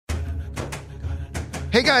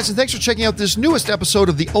Hey guys, and thanks for checking out this newest episode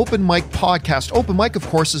of the Open Mic Podcast. Open Mic, of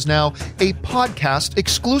course, is now a podcast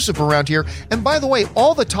exclusive around here. And by the way,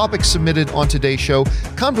 all the topics submitted on today's show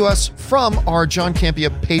come to us from our John Campea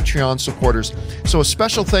Patreon supporters. So a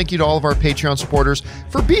special thank you to all of our Patreon supporters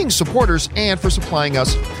for being supporters and for supplying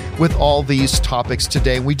us with all these topics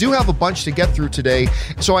today. We do have a bunch to get through today,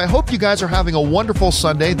 so I hope you guys are having a wonderful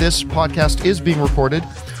Sunday. This podcast is being recorded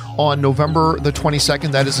on November the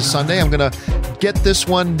 22nd. That is a Sunday. I'm going to get this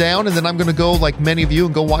one down, and then I'm going to go, like many of you,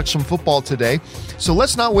 and go watch some football today. So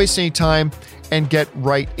let's not waste any time and get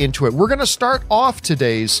right into it. We're going to start off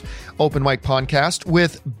today's Open Mic Podcast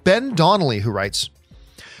with Ben Donnelly, who writes,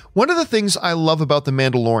 "One of the things I love about The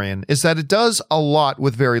Mandalorian is that it does a lot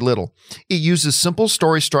with very little. It uses simple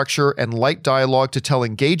story structure and light dialogue to tell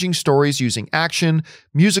engaging stories using action,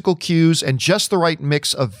 musical cues, and just the right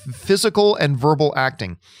mix of physical and verbal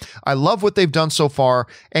acting. I love what they've done so far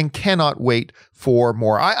and cannot wait for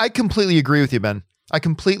more." I completely agree with you, Ben. I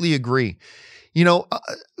completely agree. You know,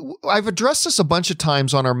 I've addressed this a bunch of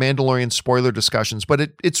times on our Mandalorian spoiler discussions, but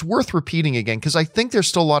it's worth repeating again because I think there's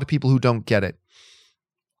still a lot of people who don't get it.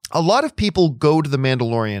 A lot of people go to The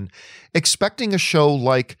Mandalorian expecting a show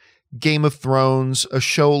like Game of Thrones, a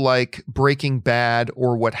show like Breaking Bad,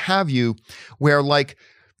 or what have you, where like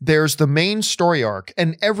there's the main story arc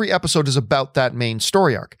and every episode is about that main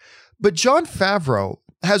story arc. But Jon Favreau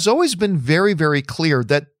has always been very, very clear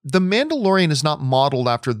that The Mandalorian is not modeled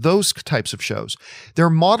after those types of shows.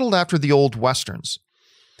 They're modeled after the old Westerns.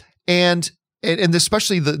 And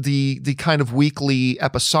especially the kind of weekly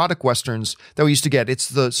episodic Westerns that we used to get. It's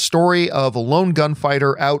the story of a lone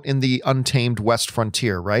gunfighter out in the untamed West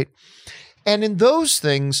frontier, right? And in those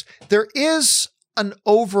things, there is an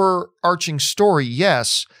overarching story,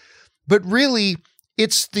 yes, but really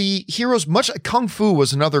it's the heroes. Kung Fu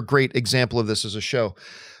was another great example of this as a show.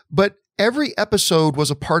 But every episode was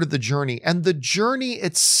a part of the journey, and the journey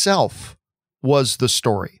itself was the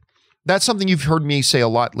story. That's something you've heard me say a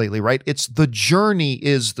lot lately, right? It's the journey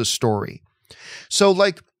is the story. So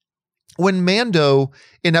like when Mando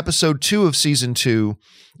in episode 2 of season 2,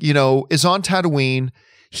 you know, is on Tatooine,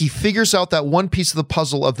 he figures out that one piece of the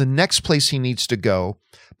puzzle of the next place he needs to go,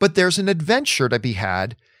 but there's an adventure to be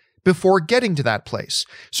had before getting to that place.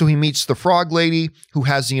 So he meets the frog lady who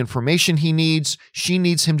has the information he needs. She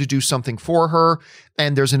needs him to do something for her,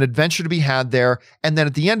 and there's an adventure to be had there. And then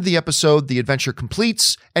at the end of the episode, the adventure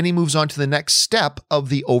completes and he moves on to the next step of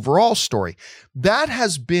the overall story. That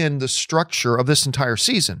has been the structure of this entire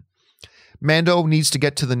season. Mando needs to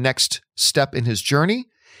get to the next step in his journey.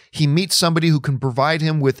 He meets somebody who can provide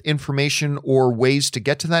him with information or ways to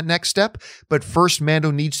get to that next step. But first,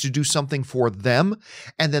 Mando needs to do something for them.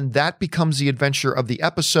 And then that becomes the adventure of the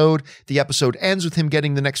episode. The episode ends with him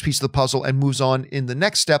getting the next piece of the puzzle and moves on in the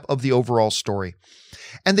next step of the overall story.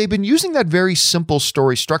 And they've been using that very simple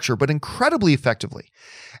story structure, but incredibly effectively.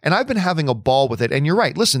 And I've been having a ball with it. And you're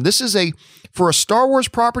right. Listen, for a Star Wars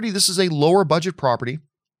property, this is a lower budget property.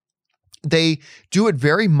 They do it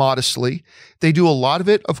very modestly. They do a lot of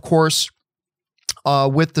it, of course,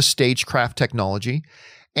 with the stagecraft technology.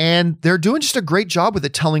 And they're doing just a great job with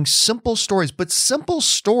it, telling simple stories. But simple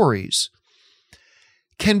stories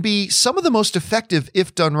can be some of the most effective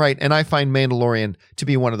if done right. And I find Mandalorian to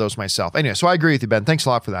be one of those myself. Anyway, so I agree with you, Ben. Thanks a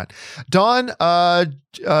lot for that. Don, I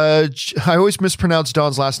always mispronounce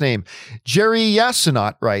Don's last name. Jerry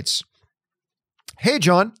Yasinot writes, "Hey,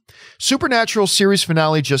 John, Supernatural series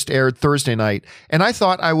finale just aired Thursday night, and I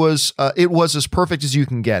thought it was as perfect as you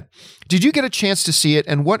can get. Did you get a chance to see it,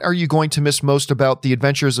 and what are you going to miss most about the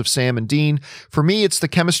adventures of Sam and Dean? For me, it's the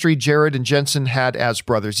chemistry Jared and Jensen had as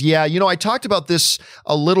brothers." Yeah, you know, I talked about this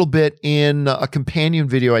a little bit in a companion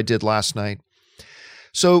video I did last night.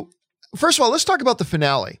 So, first of all, let's talk about the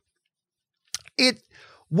finale.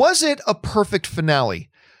 Was it a perfect finale?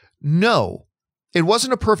 No. It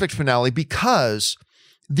wasn't a perfect finale because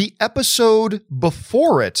the episode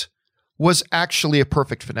before it was actually a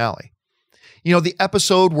perfect finale. You know, the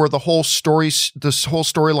episode where this whole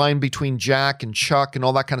storyline between Jack and Chuck and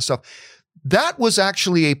all that kind of stuff, that was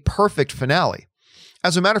actually a perfect finale.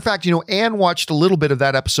 As a matter of fact, you know, Anne watched a little bit of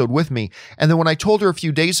that episode with me. And then when I told her a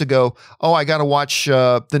few days ago, I got to watch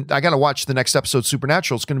the next episode,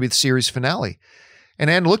 Supernatural, it's going to be the series finale. And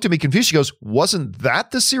Anne looked at me confused. She goes, "Wasn't that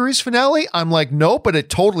the series finale?" I'm like, "No, but it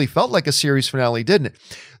totally felt like a series finale, didn't it?"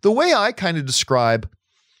 The way I kind of describe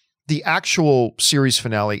the actual series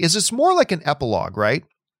finale is it's more like an epilogue, right?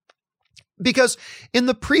 Because in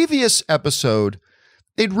the previous episode,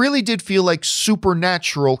 it really did feel like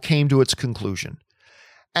Supernatural came to its conclusion.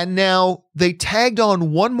 And now they tagged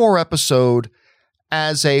on one more episode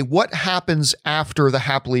as a what happens after the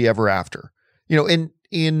happily ever after. You know,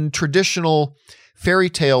 in traditional fairy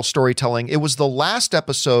tale storytelling, it was the last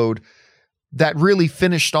episode that really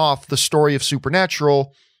finished off the story of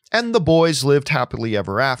Supernatural, and the boys lived happily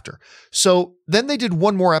ever after. So then they did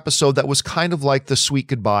one more episode that was kind of like the sweet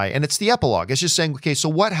goodbye, and it's the epilogue. It's just saying, okay, so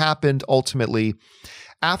what happened ultimately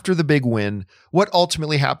after the big win? What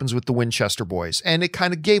ultimately happens with the Winchester boys? And it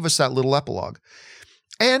kind of gave us that little epilogue.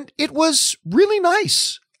 And it was really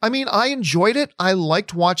nice. I mean, I enjoyed it. I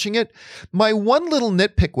liked watching it. My one little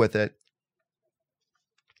nitpick with it,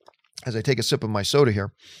 as I take a sip of my soda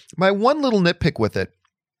here, my one little nitpick with it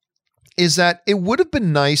is that it would have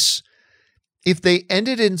been nice if they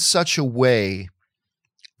ended in such a way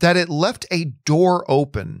that it left a door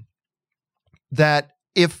open that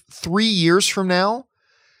if 3 years from now,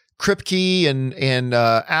 Kripke and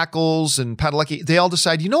Ackles and Padalecki, they all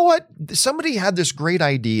decide, you know what? Somebody had this great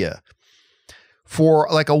idea for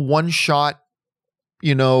like a one-shot,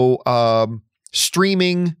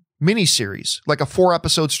 streaming miniseries, like a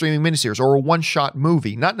 4-episode streaming miniseries or a one-shot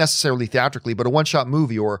movie, not necessarily theatrically, but a one-shot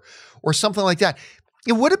movie or something like that.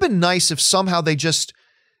 It would have been nice if somehow they just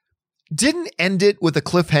didn't end it with a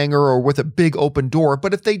cliffhanger or with a big open door,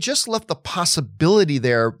 but if they just left the possibility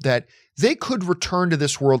there that they could return to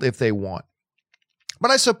this world if they want.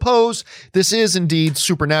 But I suppose this is indeed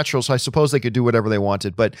Supernatural, so I suppose they could do whatever they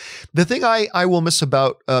wanted. But the thing I will miss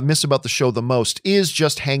about the show the most is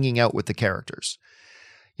just hanging out with the characters.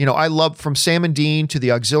 I love from Sam and Dean to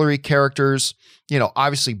the auxiliary characters.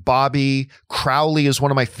 Obviously Bobby, Crowley is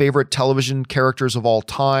one of my favorite television characters of all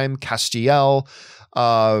time. Castiel,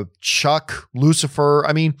 Chuck, Lucifer.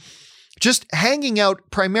 I mean, just hanging out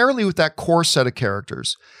primarily with that core set of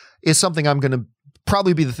characters is something I'm going to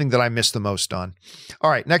probably be the thing that I miss the most on.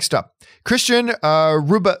 All right, next up. Christian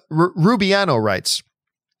Rubiano writes,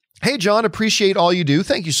 "Hey, John, appreciate all you do."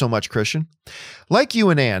 Thank you so much, Christian. Like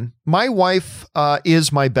you and Ann, my wife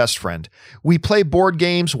is my best friend. We play board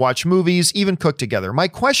games, watch movies, even cook together. My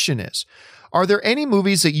question is, are there any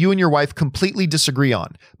movies that you and your wife completely disagree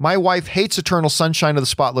on? My wife hates Eternal Sunshine of the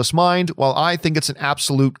Spotless Mind, while I think it's an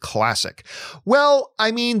absolute classic. Well,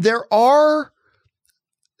 I mean,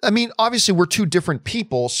 obviously we're two different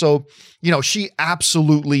people. So, she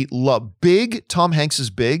absolutely loved Big. Tom Hanks's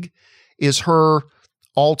Big is her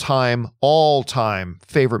all-time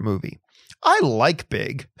favorite movie. I like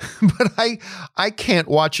Big, but I can't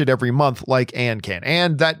watch it every month like Ann can.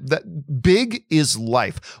 And that Big is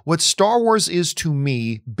life. What Star Wars is to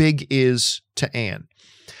me, Big is to Ann.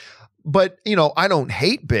 But, I don't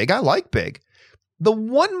hate Big. I like Big. The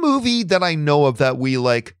one movie that I know of that we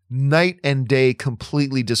like night and day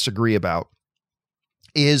completely disagree about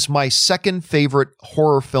is my second favorite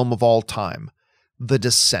horror film of all time, The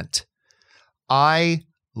Descent. I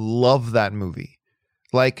love that movie.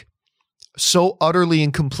 Like, so utterly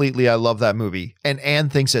and completely, I love that movie. And Anne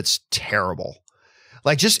thinks it's terrible.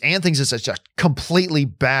 Like, just Anne thinks it's a completely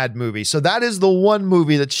bad movie. So that is the one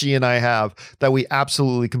movie that she and I have that we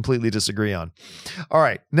absolutely completely disagree on. All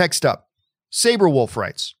right, next up. Saberwolf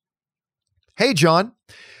writes, "Hey, John.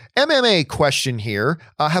 MMA question here.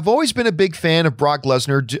 Have always been a big fan of Brock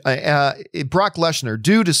Lesnar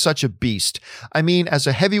due to such a beast. I mean, as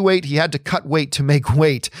a heavyweight, he had to cut weight to make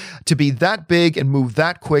weight. To be that big and move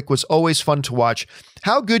that quick was always fun to watch.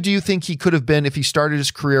 How good do you think he could have been if he started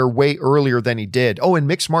his career way earlier than he did? Oh, in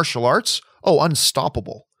mixed martial arts? Oh,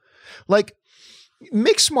 unstoppable. Like,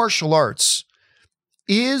 mixed martial arts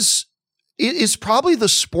is probably the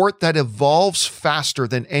sport that evolves faster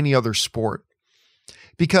than any other sport.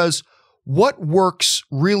 Because what works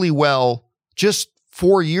really well just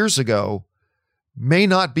 4 years ago may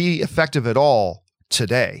not be effective at all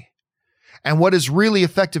today. And what is really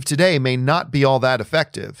effective today may not be all that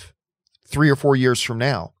effective 3 or 4 years from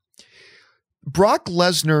now. Brock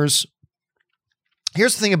Lesnar's,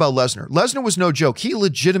 here's the thing about Lesnar. Lesnar was no joke. He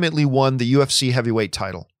legitimately won the UFC heavyweight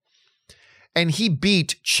title. And he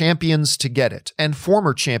beat champions to get it and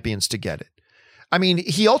former champions to get it. I mean,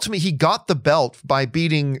 he got the belt by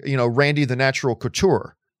beating, Randy the Natural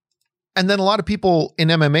Couture. And then a lot of people in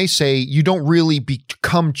MMA say you don't really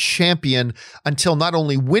become champion until not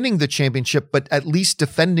only winning the championship, but at least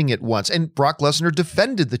defending it once. And Brock Lesnar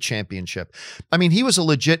defended the championship. I mean, he was a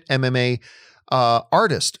legit MMA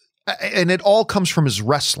artist. And it all comes from his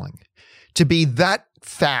wrestling. To be that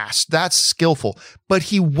fast, that skillful. But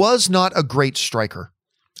he was not a great striker.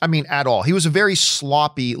 I mean, at all. He was a very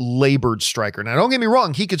sloppy, labored striker. Now, don't get me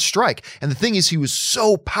wrong, he could strike. And the thing is, he was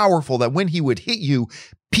so powerful that when he would hit you,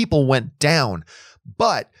 people went down.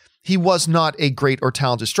 But he was not a great or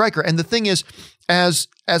talented striker. And the thing is, as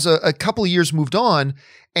a couple of years moved on,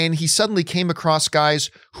 and he suddenly came across guys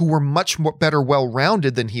who were much more better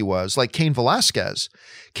well-rounded than he was, like Cain Velasquez.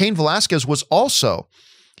 Cain Velasquez was also,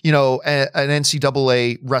 an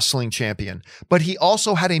NCAA wrestling champion, but he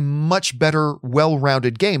also had a much better,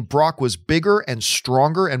 well-rounded game. Brock was bigger and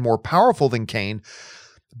stronger and more powerful than Cain,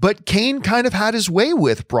 but Cain kind of had his way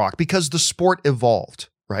with Brock because the sport evolved,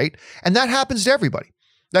 right? And that happens to everybody.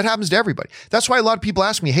 That's why a lot of people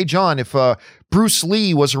ask me, hey, John, if Bruce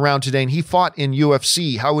Lee was around today and he fought in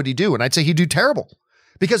UFC, how would he do? And I'd say he'd do terrible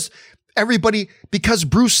because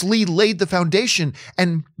Bruce Lee laid the foundation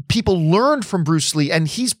and people learned from Bruce Lee, and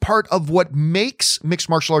he's part of what makes mixed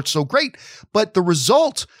martial arts so great. But the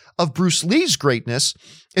result of Bruce Lee's greatness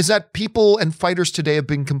is that people and fighters today have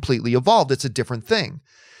been completely evolved. It's a different thing.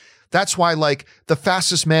 That's why, like, the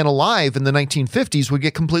fastest man alive in the 1950s would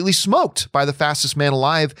get completely smoked by the fastest man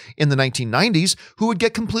alive in the 1990s, who would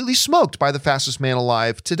get completely smoked by the fastest man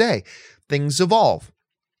alive today. Things evolve.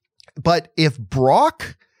 But if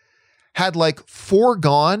Brock had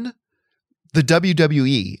foregone the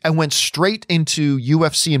WWE and went straight into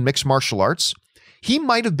UFC and mixed martial arts, he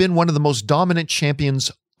might have been one of the most dominant champions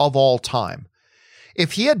of all time.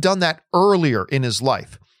 If he had done that earlier in his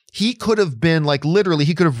life, he could have been literally,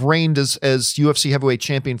 he could have reigned as UFC heavyweight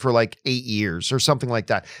champion for 8 years or something like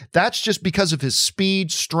that. That's just because of his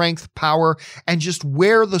speed, strength, power, and just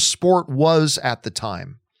where the sport was at the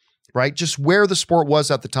time, right? Just where the sport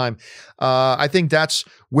was at the time. I think that's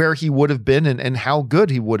where he would have been and how good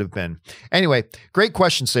he would have been. Anyway, great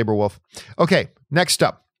question, Saberwolf. Okay, next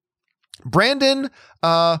up. Brandon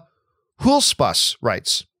Hulsbus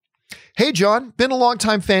writes, hey, John, been a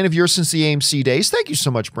longtime fan of yours since the AMC days. Thank you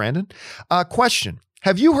so much, Brandon. Question.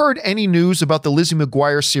 Have you heard any news about the Lizzie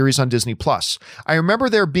McGuire series on Disney+? I remember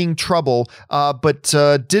there being trouble, but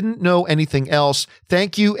didn't know anything else.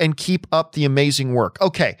 Thank you and keep up the amazing work.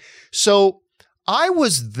 Okay, so I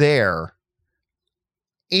was there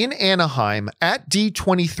in Anaheim at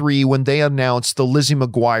D23 when they announced the Lizzie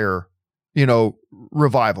McGuire,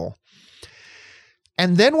 revival.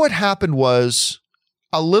 And then what happened was,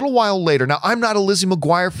 a little while later, now I'm not a Lizzie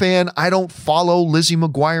McGuire fan. I don't follow Lizzie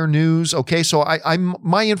McGuire news. Okay, so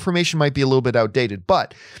my information might be a little bit outdated,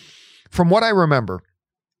 but from what I remember,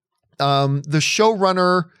 the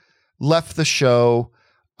showrunner left the show.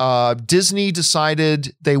 Disney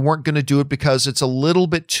decided they weren't going to do it because it's a little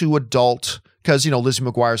bit too adult. Because Lizzie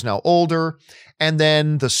McGuire is now older, and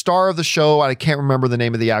then the star of the show, I can't remember the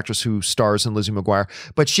name of the actress who stars in Lizzie McGuire,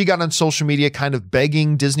 but she got on social media kind of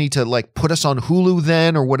begging Disney to put us on Hulu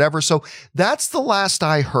then or whatever. So that's the last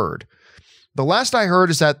I heard. The last I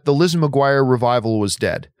heard is that the Lizzie McGuire revival was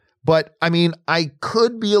dead. But I mean, I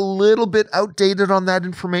could be a little bit outdated on that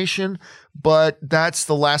information, but that's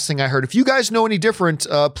the last thing I heard. If you guys know any different,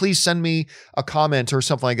 please send me a comment or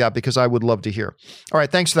something like that, because I would love to hear. All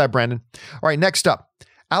right. Thanks for that, Brandon. All right. Next up,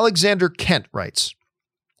 Alexander Kent writes,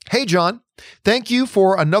 hey, John, thank you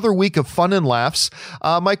for another week of fun and laughs.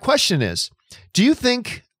 My question is, do you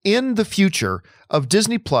think in the future of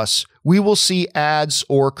Disney Plus, we will see ads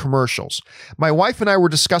or commercials? My wife and I were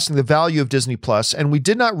discussing the value of Disney Plus, and we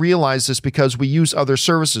did not realize this because we use other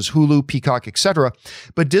services, Hulu, Peacock, etc.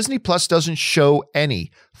 But Disney Plus doesn't show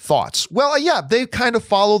any. Thoughts? Well, yeah, they kind of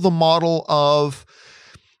follow the model of,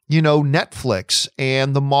 Netflix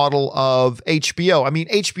and the model of HBO. I mean,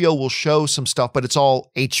 HBO will show some stuff, but it's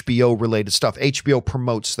all HBO related stuff. HBO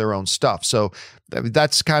promotes their own stuff. So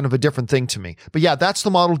that's kind of a different thing to me. But yeah, that's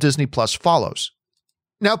the model Disney Plus follows.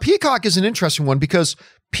 Now, Peacock is an interesting one because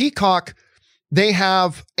Peacock, they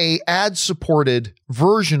have a ad-supported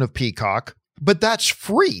version of Peacock, but that's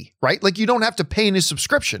free, right? You don't have to pay any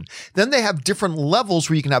subscription. Then they have different levels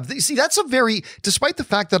where you can have, see, that's a very, despite the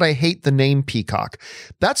fact that I hate the name Peacock,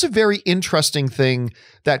 that's a very interesting thing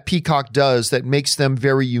that Peacock does that makes them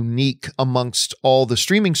very unique amongst all the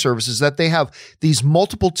streaming services, that they have these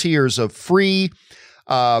multiple tiers of free,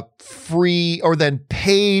 or then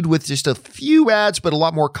paid with just a few ads, but a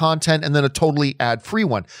lot more content, and then a totally ad-free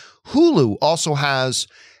one. Hulu also has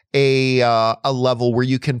a level where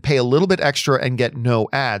you can pay a little bit extra and get no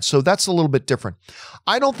ads. So that's a little bit different.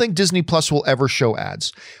 I don't think Disney Plus will ever show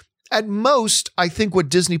ads. At most, I think what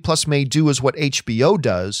Disney Plus may do is what HBO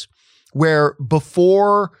does, where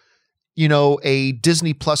before a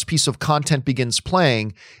Disney Plus piece of content begins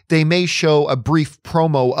playing, they may show a brief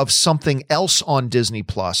promo of something else on Disney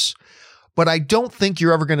Plus. But I don't think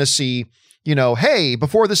you're ever going to see, hey,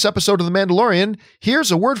 before this episode of The Mandalorian,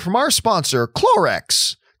 here's a word from our sponsor,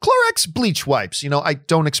 Clorox bleach wipes. I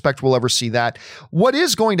don't expect we'll ever see that. What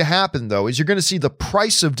is going to happen, though, is you're going to see the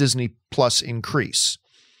price of Disney Plus increase.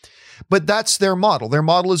 But that's their model. Their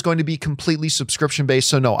model is going to be completely subscription-based.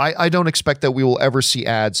 So no, I don't expect that we will ever see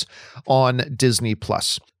ads on Disney+.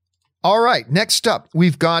 All right, next up,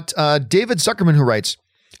 we've got David Zuckerman who writes,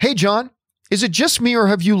 "Hey, John, is it just me or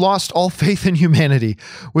have you lost all faith in humanity?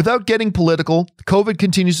 Without getting political, COVID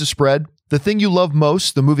continues to spread. The thing you love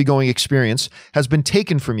most, the movie-going experience, has been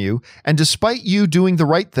taken from you. And despite you doing the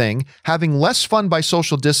right thing, having less fun by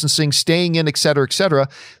social distancing, staying in, etc.,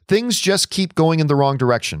 things just keep going in the wrong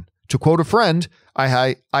direction. To quote a friend,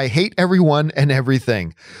 I hate everyone and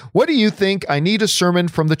everything. What do you think? I need a sermon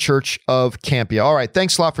from the Church of Campia." All right,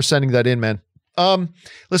 thanks a lot for sending that in, man.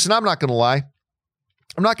 Listen, I'm not going to lie.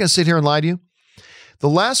 I'm not going to sit here and lie to you. The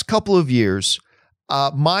last couple of years,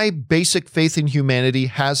 my basic faith in humanity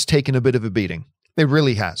has taken a bit of a beating. It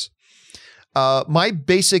really has. My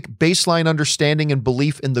basic baseline understanding and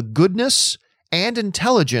belief in the goodness and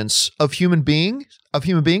intelligence of human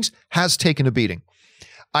beings has taken a beating.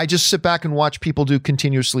 I just sit back and watch people do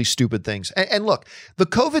continuously stupid things. And look, the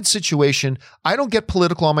COVID situation, I don't get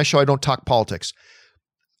political on my show. I don't talk politics.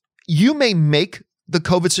 You may make the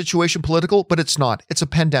COVID situation political, but it's not. It's a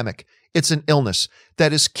pandemic. It's an illness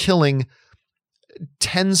that is killing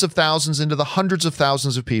tens of thousands into the hundreds of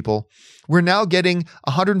thousands of people. We're now getting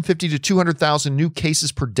 150 to 200,000 new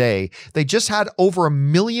cases per day. They just had over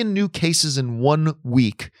 1 million new cases in 1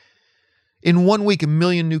 week. In 1 week, 1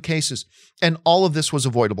 million new cases. And all of this was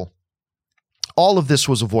avoidable. All of this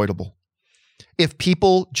was avoidable. If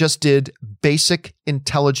people just did basic,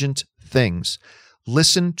 intelligent things.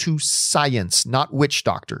 Listen to science, not witch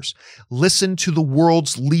doctors. Listen to the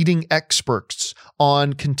world's leading experts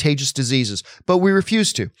on contagious diseases. But we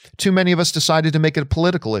refuse to. Too many of us decided to make it a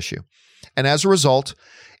political issue. And as a result,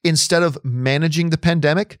 instead of managing the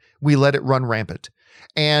pandemic, we let it run rampant.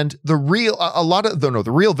 And the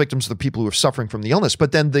real victims are the people who are suffering from the illness.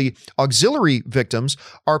 But then the auxiliary victims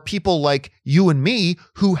are people like you and me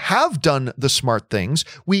who have done the smart things.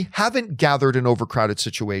 We haven't gathered in overcrowded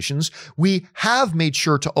situations. We have made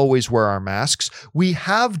sure to always wear our masks. We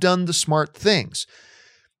have done the smart things.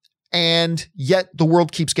 And yet the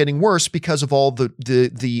world keeps getting worse because of all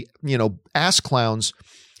the ass clowns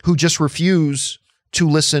who just refuse to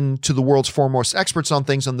listen to the world's foremost experts on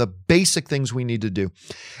things, on the basic things we need to do.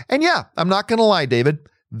 And yeah, I'm not going to lie, David,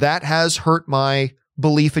 that has hurt my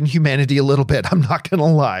belief in humanity a little bit. I'm not going to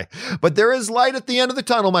lie. But there is light at the end of the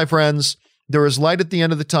tunnel, my friends. There is light at the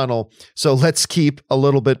end of the tunnel. So let's keep a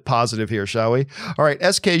little bit positive here, shall we? All right,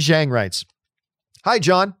 SK Zhang writes, "Hi,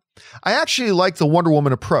 John. I actually like the Wonder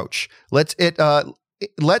Woman approach.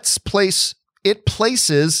 It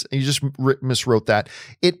places, you just miswrote that.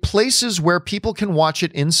 It places where people can watch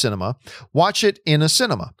it in cinema, watch it in a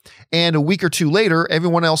cinema. And a week or two later,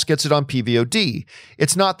 everyone else gets it on PVOD.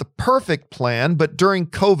 It's not the perfect plan, but during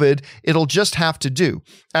COVID, it'll just have to do.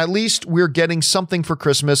 At least we're getting something for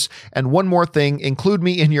Christmas. And one more thing, include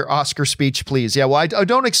me in your Oscar speech, please." Yeah, well, I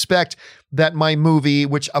don't expect that my movie,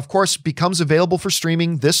 which of course becomes available for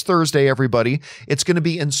streaming this Thursday, everybody. It's going to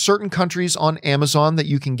be in certain countries on Amazon that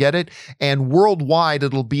you can get it, and worldwide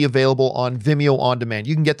it'll be available on Vimeo On Demand.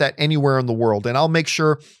 You can get that anywhere in the world, and I'll make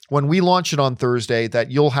sure when we launch it on Thursday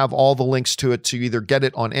that you'll have all the links to it to either get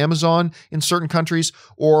it on Amazon in certain countries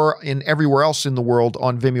or in everywhere else in the world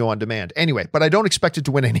on Vimeo On Demand. Anyway, but I don't expect it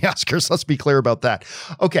to win any Oscars. Let's be clear about that.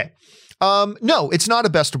 Okay. No, it's not a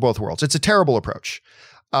best of both worlds. It's a terrible approach.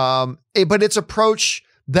 But it's approach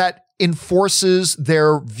that enforces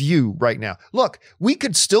their view right now. Look, we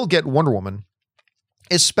could still get Wonder Woman,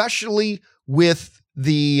 especially with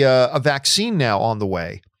the a vaccine now on the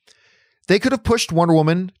way. They could have pushed Wonder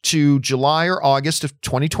Woman to July or August of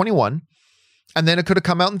 2021, and then it could have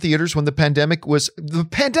come out in theaters when the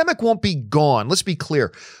pandemic won't be gone. Let's be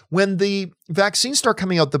clear. When the vaccines start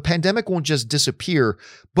coming out, the pandemic won't just disappear,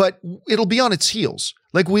 but it'll be on its heels.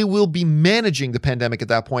 Like, we will be managing the pandemic at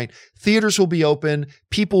that point. Theaters will be open.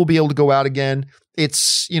 People will be able to go out again.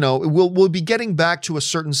 It's, we'll be getting back to a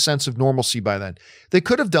certain sense of normalcy by then. They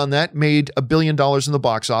could have done that, made $1 billion in the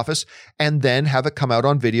box office, and then have it come out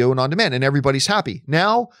on video and on demand, and everybody's happy.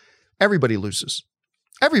 Now, everybody loses.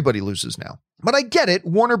 Everybody loses now. But I get it.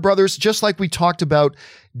 Warner Brothers, just like we talked about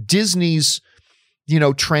Disney's,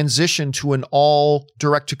 transition to an all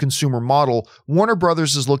direct-to-consumer model, Warner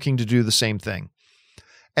Brothers is looking to do the same thing.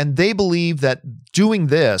 And they believe that doing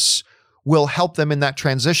this will help them in that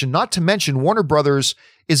transition. Not to mention, Warner Brothers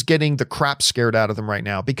is getting the crap scared out of them right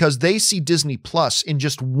now because they see Disney Plus in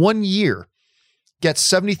just 1 year get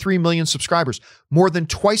 73 million subscribers, more than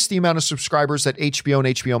twice the amount of subscribers that HBO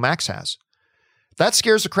and HBO Max has. That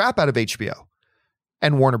scares the crap out of HBO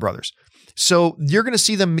and Warner Brothers. So you're going to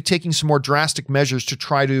see them taking some more drastic measures to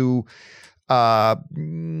try to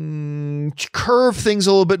curve things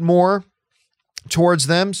a little bit more towards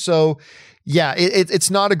them. So yeah, it's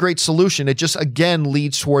not a great solution. It just, again,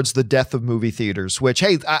 leads towards the death of movie theaters, which,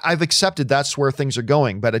 hey, I've accepted that's where things are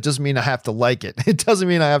going, but it doesn't mean I have to like it. It doesn't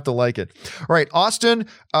mean I have to like it. All right, Austin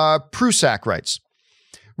Prusak writes,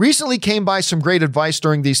 recently came by some great advice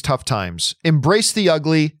during these tough times. Embrace the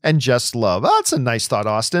ugly and just love. Oh, that's a nice thought,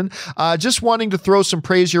 Austin. Just wanting to throw some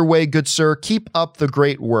praise your way, good sir. Keep up the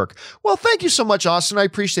great work. Well, thank you so much, Austin. I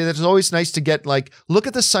appreciate it. It's always nice to get look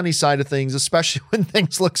at the sunny side of things, especially when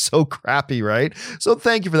things look so crappy, right? So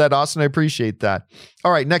thank you for that, Austin. I appreciate that.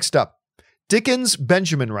 All right, next up. Dickens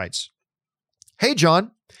Benjamin writes, hey,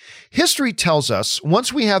 John. History tells us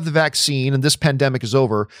once we have the vaccine and this pandemic is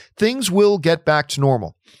over, things will get back to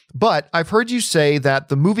normal. But I've heard you say that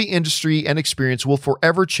the movie industry and experience will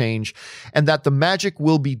forever change and that the magic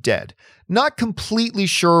will be dead. Not completely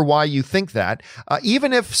sure why you think that.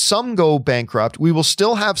 Even if some go bankrupt, we will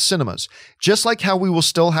still have cinemas, just like how we will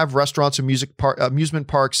still have restaurants and amusement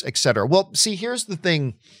parks, etc. Well, see, here's the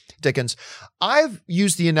thing, Dickens. I've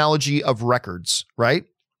used the analogy of records, right?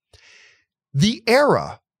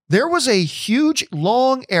 There was a huge,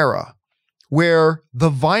 long era where the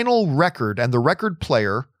vinyl record and the record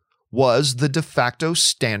player was the de facto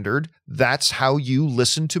standard. That's how you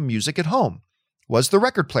listen to music at home, was the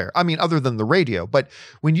record player. I mean, other than the radio, but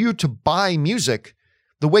when you to buy music,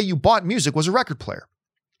 the way you bought music was a record player,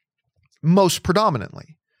 most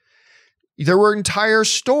predominantly. There were entire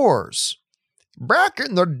stores. Back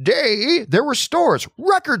in the day, there were stores,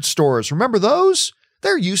 record stores. Remember those?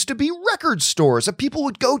 There used to be record stores that people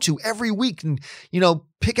would go to every week and,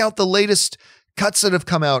 pick out the latest cuts that have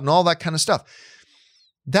come out and all that kind of stuff.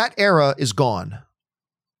 That era is gone.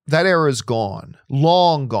 That era is gone,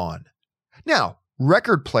 long gone. Now,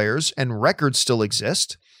 record players and records still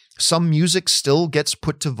exist. Some music still gets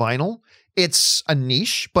put to vinyl. It's a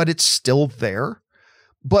niche, but it's still there.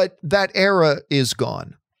 But that era is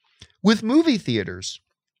gone. With movie theaters,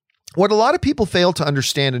 what a lot of people fail to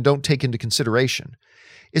understand and don't take into consideration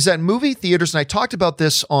is that movie theaters, and I talked about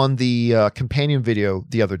this on the companion video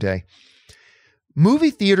the other day, movie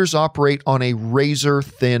theaters operate on a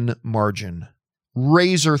razor-thin margin.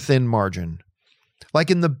 Razor-thin margin. Like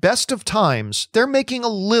in the best of times, they're making a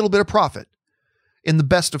little bit of profit in the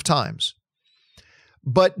best of times.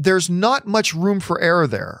 But there's not much room for error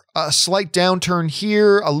there. A slight downturn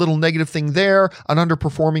here, a little negative thing there, an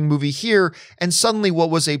underperforming movie here, and suddenly what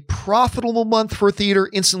was a profitable month for a theater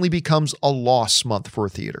instantly becomes a loss month for a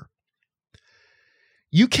theater.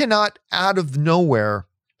 You cannot, out of nowhere,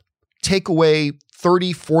 take away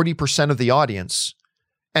 30, 40% of the audience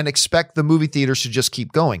and expect the movie theaters to just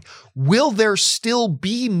keep going. Will there still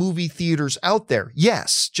be movie theaters out there?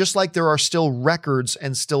 Yes, just like there are still records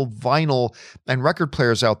and still vinyl and record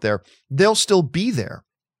players out there, they'll still be there.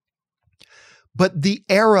 But the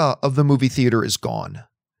era of the movie theater is gone.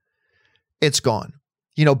 It's gone.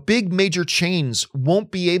 Big major chains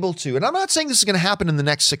won't be able to, and I'm not saying this is going to happen in the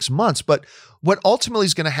next 6 months, but what ultimately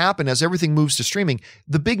is going to happen as everything moves to streaming,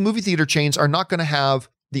 the big movie theater chains are not going to have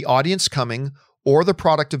the audience coming or the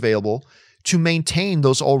product available to maintain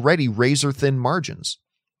those already razor-thin margins.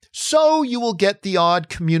 So you will get the odd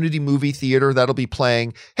community movie theater that'll be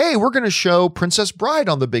playing, hey, we're going to show Princess Bride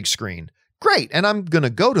on the big screen. Great, and I'm going to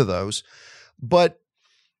go to those. But,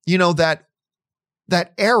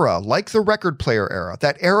 that era, like the record player era,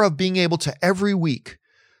 that era of being able to every week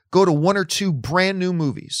go to one or two brand new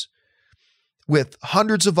movies with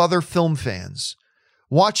hundreds of other film fans,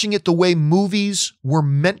 watching it the way movies were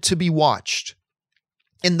meant to be watched,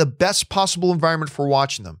 in the best possible environment for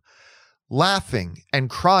watching them, laughing and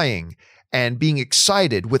crying and being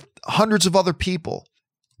excited with hundreds of other people.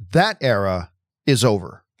 That era is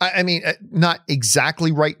over. I mean, not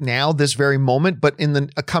exactly right now, this very moment, but in the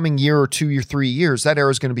coming year or 2 or 3 years, that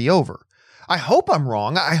era is going to be over. I hope I'm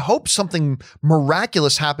wrong. I hope something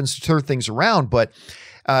miraculous happens to turn things around. But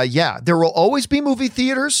there will always be movie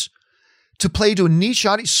theaters to play to a niche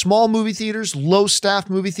audience, small movie theaters, low-staff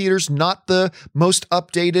movie theaters, not the most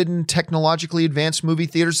updated and technologically advanced movie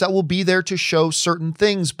theaters that will be there to show certain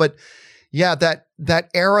things. But yeah, that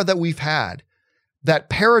era that we've had, that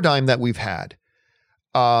paradigm that we've had,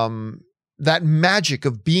 that magic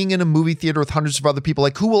of being in a movie theater with hundreds of other people,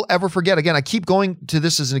 like who will ever forget? Again, I keep going to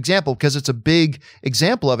this as an example because it's a big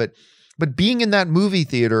example of it, but being in that movie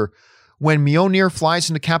theater when Mjolnir flies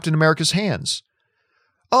into Captain America's hands.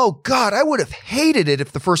 Oh God, I would have hated it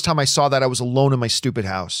if the first time I saw that I was alone in my stupid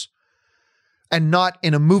house and not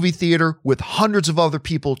in a movie theater with hundreds of other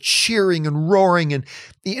people cheering and roaring and,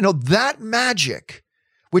 that magic,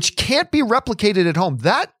 which can't be replicated at home.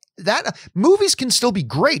 That that movies can still be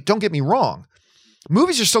great. Don't get me wrong.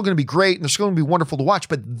 Movies are still going to be great and they're still going to be wonderful to watch,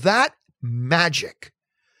 but that magic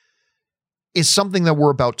is something that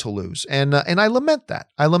we're about to lose. And I lament that.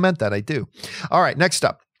 I do. All right, next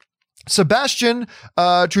up. Sebastian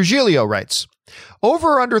Trujillo writes,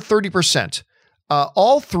 over or under 30%,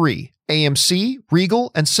 all three, AMC,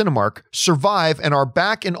 Regal, and Cinemark, survive and are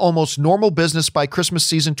back in almost normal business by Christmas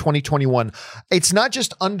season 2021. It's not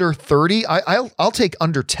just under 30. I'll take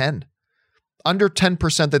under 10. Under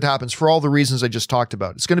 10% that happens for all the reasons I just talked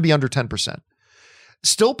about. It's going to be under 10%.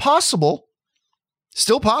 Still possible.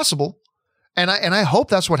 And I hope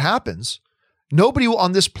that's what happens. Nobody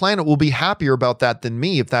on this planet will be happier about that than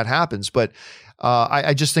me if that happens. But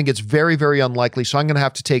I just think it's very, very unlikely. So I'm going to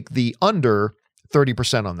have to take the under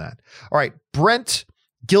 30% on that. All right. Brent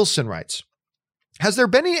Gilson writes, has there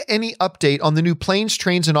been any update on the new Planes,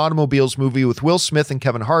 Trains, and Automobiles movie with Will Smith and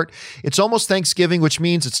Kevin Hart? It's almost Thanksgiving, which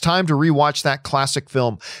means it's time to rewatch that classic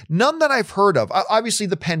film. None that I've heard of. Obviously,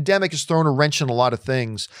 the pandemic has thrown a wrench in a lot of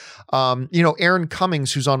things. Erin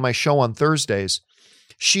Cummings, who's on my show on Thursdays,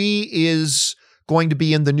 she is going to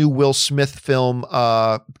be in the new Will Smith film,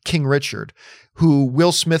 King Richard, who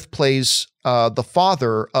Will Smith plays the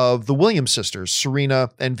father of the Williams sisters, Serena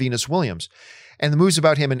and Venus Williams. And the movie's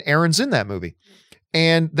about him, and Erin's in that movie.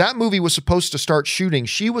 And that movie was supposed to start shooting.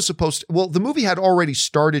 The movie had already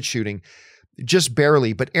started shooting, just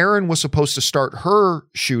barely, but Erin was supposed to start her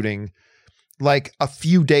shooting like a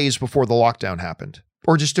few days before the lockdown happened,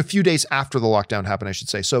 or just a few days after the lockdown happened, I should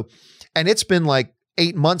say. So, and it's been like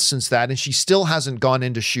 8 months since that, and she still hasn't gone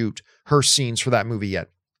in to shoot her scenes for that movie yet.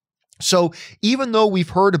 So even though we've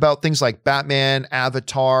heard about things like Batman,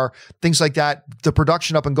 Avatar, things like that, the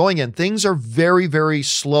production up and going in, things are very, very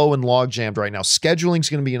slow and log jammed right now. Scheduling is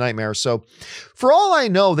going to be a nightmare. So for all I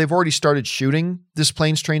know, they've already started shooting this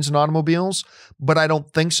Planes, Trains, and Automobiles, but I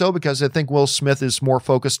don't think so because I think Will Smith is more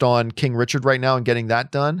focused on King Richard right now and getting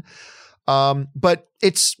that done. But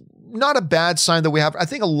it's not a bad sign that we have. I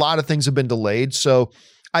think a lot of things have been delayed. So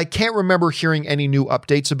I can't remember hearing any new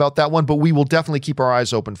updates about that one, but we will definitely keep our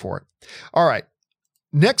eyes open for it. All right.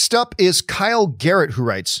 Next up is Kyle Garrett, who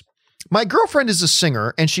writes, my girlfriend is a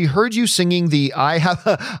singer and she heard you singing the I have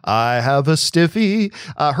a stiffy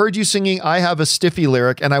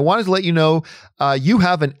lyric. And I wanted to let you know, you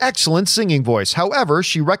have an excellent singing voice. However,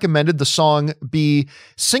 she recommended the song be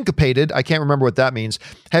syncopated. I can't remember what that means.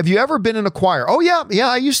 Have you ever been in a choir? Oh yeah. Yeah.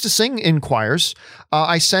 I used to sing in choirs.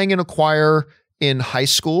 I sang in a choir in high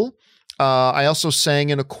school. I also sang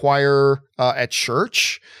in a choir at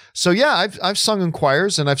church. So yeah, I've sung in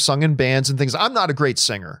choirs and I've sung in bands and things. I'm not a great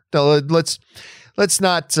singer. Let's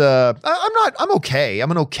not. I'm okay.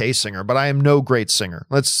 I'm an okay singer, but I am no great singer.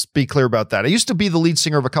 Let's be clear about that. I used to be the lead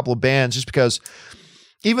singer of a couple of bands just because,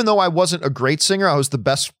 even though I wasn't a great singer, I was the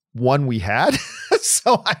best one we had.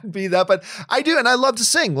 So I'd be that, but I do. And I love to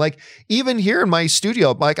sing. Like even here in my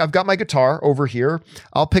studio, like I've got my guitar over here.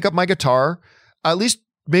 I'll pick up my guitar at least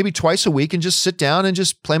maybe twice a week and just sit down and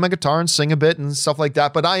just play my guitar and sing a bit and stuff like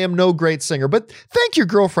that. But I am no great singer, but thank your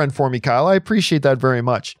girlfriend for me, Kyle. I appreciate that very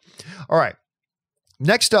much. All right.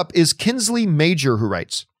 Next up is Kinsley Major, who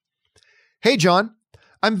writes, hey, John,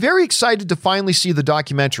 I'm very excited to finally see the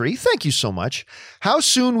documentary. Thank you so much. How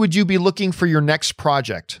soon would you be looking for your next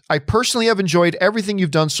project? I personally have enjoyed everything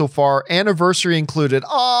you've done so far, anniversary included.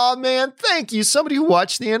 Oh man, thank you. Somebody who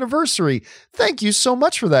watched the anniversary. Thank you so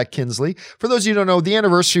much for that, Kinsley. For those of you who don't know, the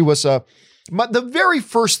anniversary was the very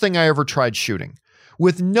first thing I ever tried shooting.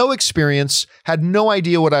 With no experience, had no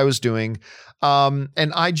idea what I was doing. And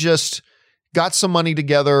I just got some money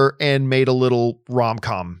together and made a little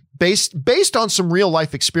rom-com based on some real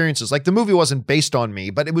life experiences. Like the movie wasn't based on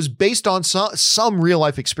me, but it was based on some real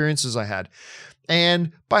life experiences I had.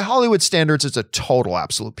 And by Hollywood standards, it's a total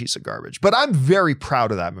absolute piece of garbage. But I'm very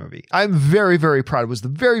proud of that movie. I'm very, very proud. It was the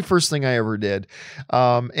very first thing I ever did.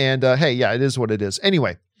 Hey, yeah, it is what it is.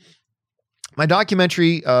 Anyway, my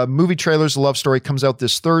documentary, Movie Trailers, A Love Story, comes out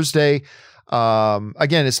this Thursday.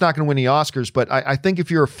 Again, it's not going to win any Oscars, but I think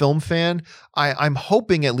if you're a film fan, I'm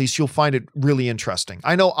hoping at least you'll find it really interesting.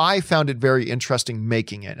 I know I found it very interesting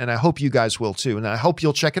making it, and I hope you guys will too. And I hope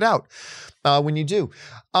you'll check it out when you do.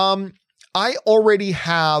 I already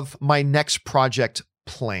have my next project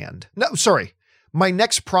planned. No, sorry. My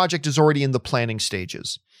next project is already in the planning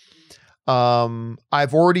stages.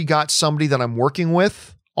 I've already got somebody that I'm working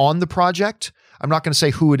with on the project. I'm not going to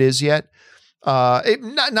say who it is yet.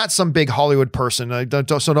 Not some big Hollywood person.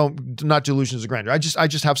 Not delusions of grandeur. I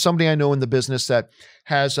just have somebody I know in the business that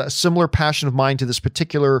has a similar passion of mine to this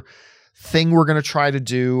particular thing we're going to try to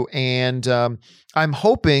do. And I'm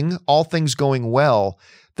hoping, all things going well,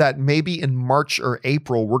 that maybe in March or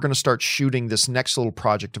April, we're going to start shooting this next little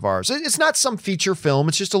project of ours. It's not some feature film.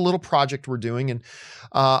 It's just a little project we're doing. And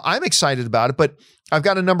I'm excited about it, but I've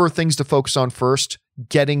got a number of things to focus on first.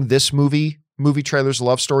 Getting this movie trailers,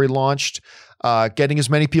 love story launched, getting as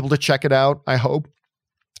many people to check it out, I hope.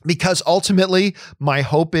 Because ultimately, my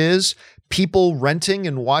hope is people renting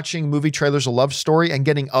and watching movie trailers, a love story, and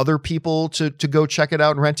getting other people to go check it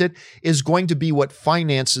out and rent it is going to be what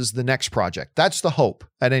finances the next project. That's the hope,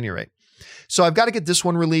 at any rate. So I've got to get this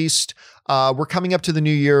one released. We're coming up to the new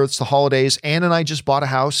year. It's the holidays. Ann and I just bought a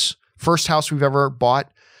house, first house we've ever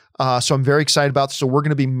bought. So I'm very excited about this. So we're going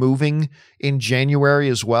to be moving in January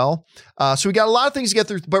as well. So we got a lot of things to get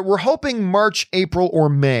through, but we're hoping March, April, or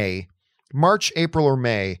May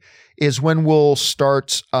is when we'll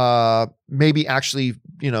start maybe actually,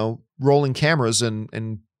 rolling cameras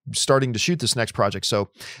and starting to shoot this next project. So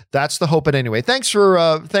that's the hope. But anyway, thanks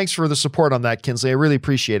for the support on that, Kinsley. I really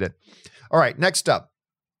appreciate it. All right, next up,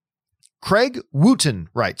 Craig Wooten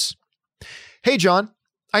writes, "Hey, John,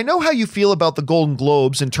 I know how you feel about the Golden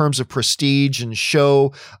Globes in terms of prestige and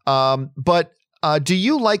show, but do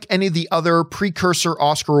you like any of the other precursor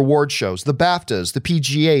Oscar award shows, the BAFTAs, the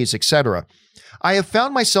PGAs, etc.? I have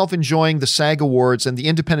found myself enjoying the SAG Awards and the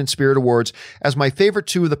Independent Spirit Awards as my favorite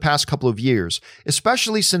two of the past couple of years,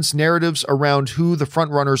 especially since narratives around who the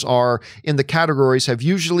frontrunners are in the categories have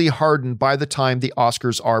usually hardened by the time the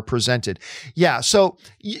Oscars are presented." Yeah, so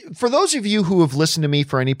for those of you who have listened to me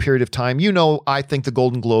for any period of time, I think the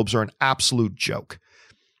Golden Globes are an absolute joke.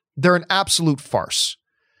 They're an absolute farce.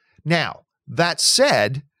 Now, that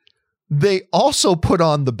said, they also put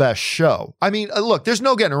on the best show. I mean, look, there's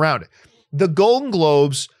no getting around it. The Golden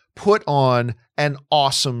Globes put on an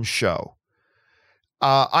awesome show.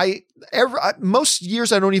 Most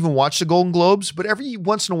years I don't even watch the Golden Globes, but every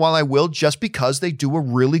once in a while I will, just because they do a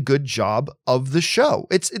really good job of the show.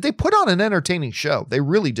 They put on an entertaining show. They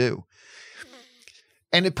really do.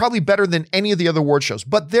 And it's probably better than any of the other award shows,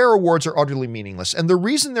 but their awards are utterly meaningless. And the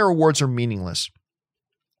reason their awards are meaningless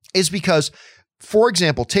is because, for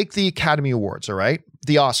example, take the Academy Awards, all right?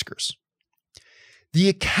 The Oscars. The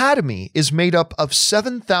Academy is made up of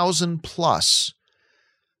 7,000 plus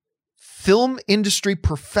film industry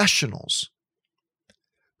professionals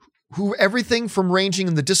who everything from ranging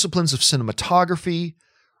in the disciplines of cinematography,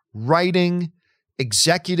 writing,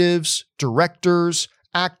 executives, directors,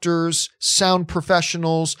 actors, sound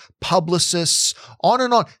professionals, publicists, on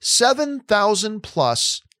and on. 7,000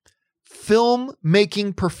 plus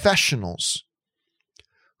filmmaking professionals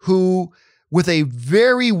who, with a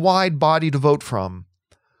very wide body to vote from,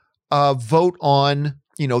 vote on,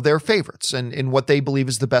 their favorites and what they believe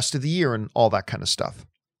is the best of the year and all that kind of stuff.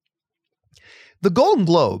 The Golden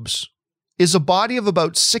Globes is a body of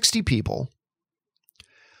about 60 people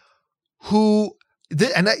who,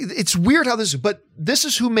 and it's weird how this is, but this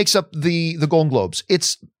is who makes up the Golden Globes.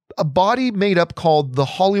 It's a body made up called the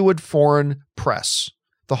Hollywood Foreign Press.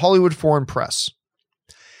 The Hollywood Foreign Press.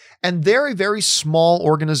 And they're a very small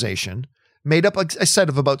organization made up, like I said,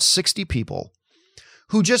 of about 60 people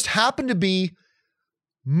who just happen to be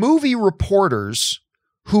movie reporters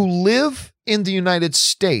who live in the United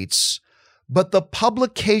States, but the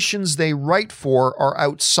publications they write for are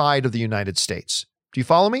outside of the United States. Do you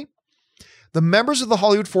follow me? The members of the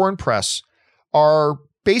Hollywood Foreign Press are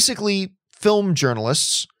basically film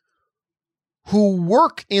journalists who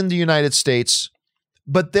work in the United States,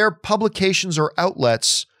 but their publications or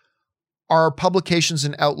outlets are publications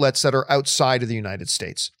and outlets that are outside of the United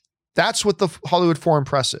States. That's what the Hollywood Foreign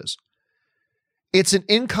Press is. It's an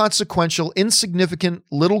inconsequential, insignificant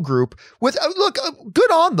little group with, look,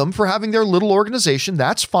 good on them for having their little organization.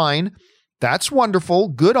 That's fine. That's wonderful.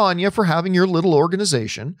 Good on you for having your little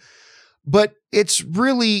organization. But it's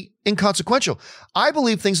really inconsequential. I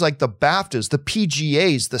believe things like the BAFTAs, the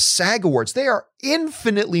PGAs, the SAG Awards, they are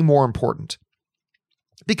infinitely more important.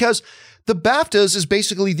 Because the BAFTAs is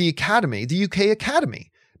basically the Academy, the UK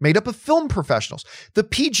Academy, made up of film professionals. The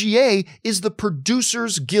PGA is the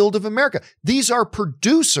Producers Guild of America. These are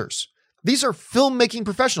producers. These are filmmaking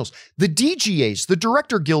professionals. The DGAs, the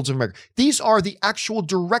Director Guilds of America, these are the actual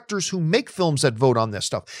directors who make films that vote on this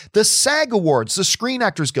stuff. The SAG Awards, the Screen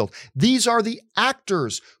Actors Guild, these are the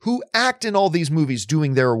actors who act in all these movies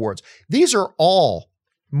doing their awards. These are all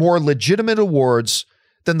more legitimate awards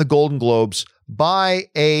than the Golden Globes by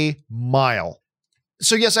a mile.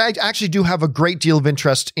 So yes, I actually do have a great deal of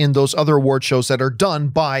interest in those other award shows that are done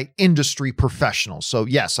by industry professionals. So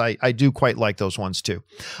yes, I do quite like those ones too.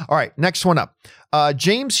 All right, next one up.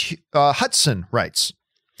 James Hudson writes,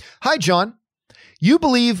 "Hi, John. You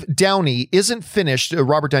believe Downy isn't finished,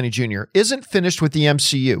 Robert Downey Jr. isn't finished with the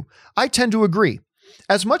MCU. I tend to agree.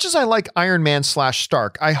 As much as I like Iron Man /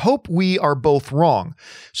 Stark, I hope we are both wrong.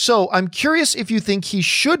 So I'm curious if you think he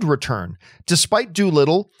should return. Despite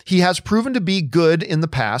Doolittle, he has proven to be good in the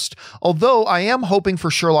past, although I am hoping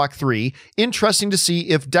for Sherlock 3. Interesting to see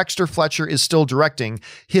if Dexter Fletcher is still directing.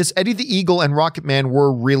 His Eddie the Eagle and Rocket Man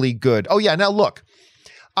were really good. Oh yeah, now look,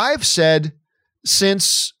 I've said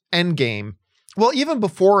since Endgame, well, even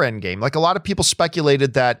before Endgame, like a lot of people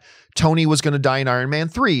speculated that Tony was going to die in Iron Man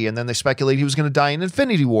 3, and then they speculated he was going to die in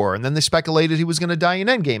Infinity War, and then they speculated he was going to die in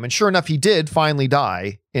Endgame, and sure enough, he did finally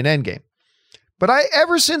die in Endgame. But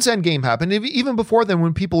ever since Endgame happened, even before then,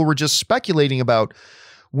 when people were just speculating about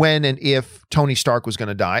when and if Tony Stark was going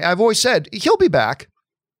to die, I've always said, he'll be back.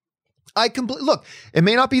 Look, it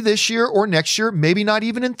may not be this year or next year, maybe not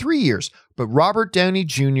even in 3 years, but Robert Downey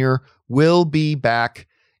Jr. will be back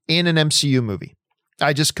in an MCU movie.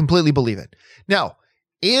 I just completely believe it. Now,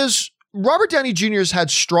 Robert Downey Jr. has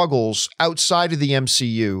had struggles outside of the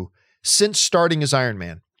MCU since starting as Iron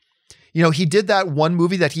Man. You know, he did that one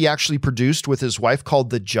movie that he actually produced with his wife called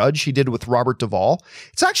The Judge. He did it with Robert Duvall.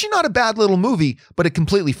 It's actually not a bad little movie, but it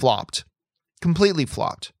completely flopped. Completely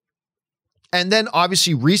flopped. And then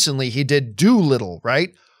obviously recently he did Doolittle,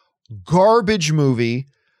 right? Garbage movie,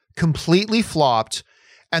 completely flopped.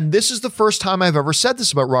 And this is the first time I've ever said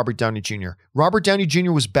this about Robert Downey Jr. Robert Downey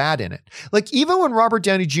Jr. was bad in it. Like, even when Robert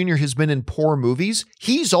Downey Jr. has been in poor movies,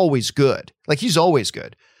 he's always good. Like, he's always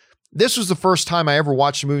good. This was the first time I ever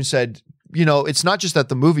watched a movie and said, you know, it's not just that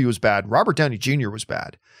the movie was bad. Robert Downey Jr. was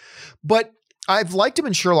bad. But I've liked him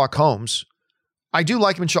in Sherlock Holmes. I do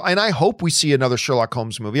like him in Sherlock, and I hope we see another Sherlock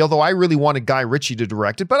Holmes movie, although I really wanted Guy Ritchie to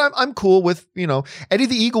direct it, but I'm cool with, you know, Eddie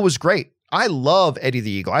the Eagle was great. I love Eddie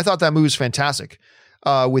the Eagle. I thought that movie was fantastic.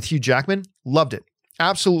 With Hugh Jackman, loved it.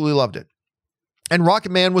 Absolutely loved it. And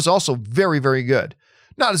Rocket Man was also very, very good.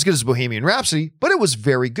 Not as good as Bohemian Rhapsody, but it was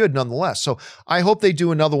very good nonetheless. So I hope they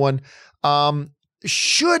do another one.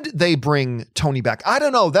 Should they bring Tony back? I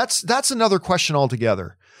don't know. That's another question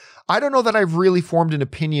altogether. I don't know that I've really formed an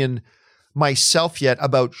opinion myself yet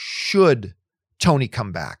about should Tony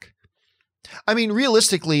come back. I mean,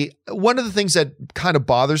 realistically, one of the things that kind of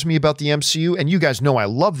bothers me about the MCU, and you guys know I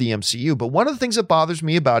love the MCU, but one of the things that bothers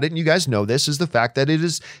me about it, and you guys know this, is the fact that it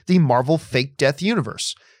is the Marvel fake death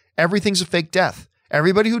universe. Everything's a fake death.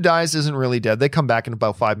 Everybody who dies isn't really dead. They come back in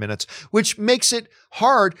about 5 minutes, which makes it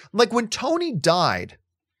hard. Like when Tony died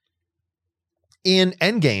in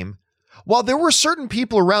Endgame, while there were certain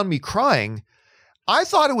people around me crying, I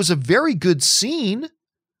thought it was a very good scene,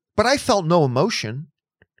 but I felt no emotion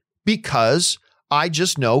because I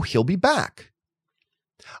just know he'll be back.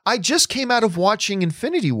 I just came out of watching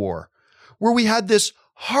Infinity War, where we had this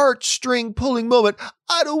heartstring pulling moment.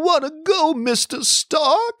 I don't want to go, Mr.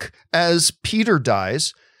 Stark, as Peter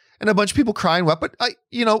dies, and a bunch of people crying, but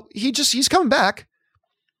he's coming back.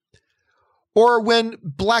 Or when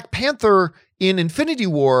Black Panther in Infinity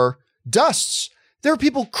War dusts, there are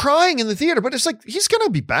people crying in the theater, but it's like, he's going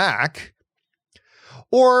to be back.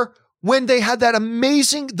 Or when they had that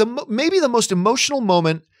amazing, maybe the most emotional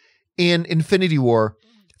moment in Infinity War,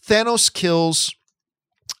 Thanos kills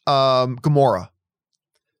Gamora,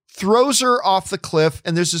 throws her off the cliff,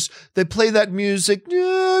 and they play that music,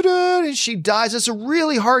 and she dies. It's a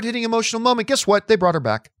really hard-hitting emotional moment. Guess what? They brought her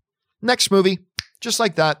back. Next movie, just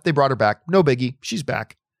like that, they brought her back. No biggie. She's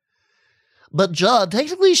back. But John,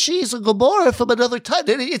 technically she's a Gamora from another time.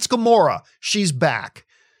 It's Gamora. She's back.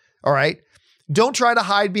 All right? Don't try to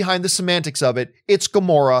hide behind the semantics of it. It's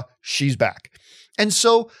Gamora. She's back. And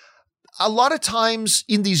so a lot of times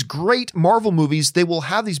in these great Marvel movies, they will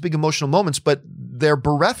have these big emotional moments, but they're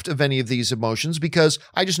bereft of any of these emotions because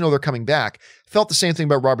I just know they're coming back. Felt the same thing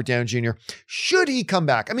about Robert Downey Jr. Should he come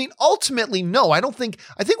back? I mean, ultimately, no. I think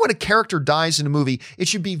when a character dies in a movie, it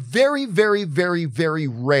should be very, very, very, very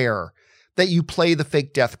rare that you play the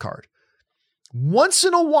fake death card. Once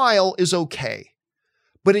in a while is okay,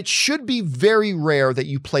 but it should be very rare that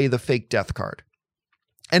you play the fake death card.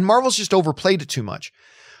 And Marvel's just overplayed it too much.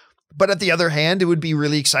 But at the other hand, it would be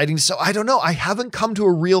really exciting. So I don't know. I haven't come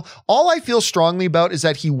to all I feel strongly about is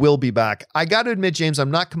that he will be back. I got to admit, James,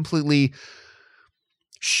 I'm not completely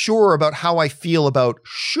sure about how I feel about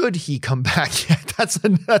should he come back yet.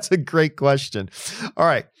 That's a great question. All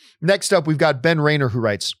right. Next up, we've got Ben Rayner who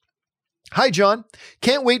writes, "Hi, John.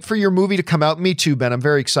 Can't wait for your movie to come out." Me too, Ben. I'm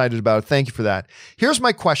very excited about it. Thank you for that. Here's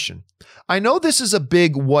my question. I know this is a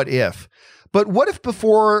big what if, but what if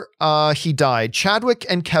before he died, Chadwick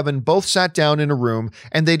and Kevin both sat down in a room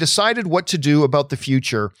and they decided what to do about the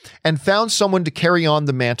future and found someone to carry on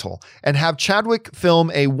the mantle and have Chadwick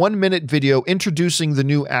film a 1-minute video introducing the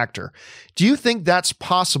new actor? Do you think that's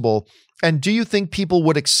possible? And do you think people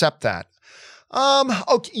would accept that?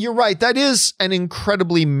 Okay, you're right. That is an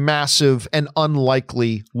incredibly massive and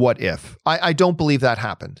unlikely what if. I don't believe that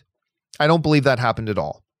happened. I don't believe that happened at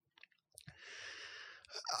all.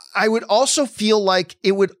 I would also feel like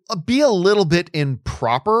it would be a little bit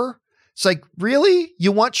improper. It's like, really?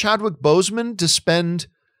 You want Chadwick Boseman to spend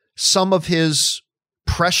some of his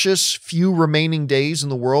precious few remaining days in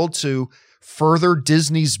the world to further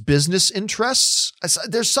Disney's business interests?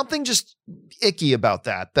 There's something just icky about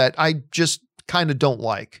that I just kind of don't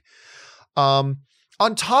like. On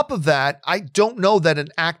top of that, I don't know that an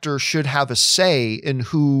actor should have a say in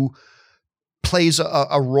who plays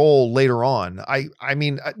a role later on. I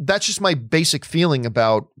mean, that's just my basic feeling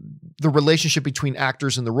about the relationship between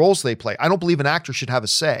actors and the roles they play. I don't believe an actor should have a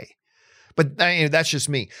say, but that's just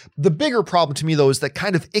me. The bigger problem to me, though, is that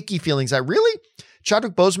kind of icky feelings.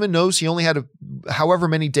 Chadwick Boseman knows he only had however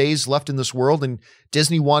many days left in this world, and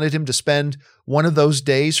Disney wanted him to spend one of those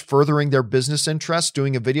days furthering their business interests,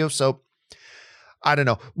 doing a video. So I don't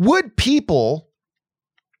know. Would people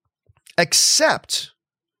accept,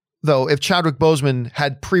 though, if Chadwick Boseman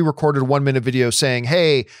had pre-recorded a 1-minute video saying,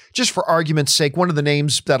 hey, just for argument's sake, one of the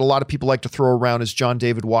names that a lot of people like to throw around is John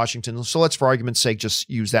David Washington. So let's, for argument's sake, just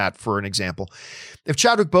use that for an example. If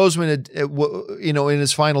Chadwick Boseman had, in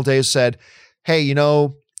his final days said, hey,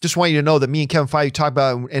 just want you to know that me and Kevin Feige talked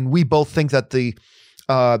about, and we both think that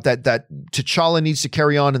that T'Challa needs to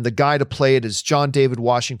carry on, and the guy to play it is John David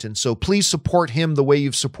Washington. So please support him the way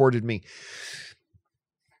you've supported me.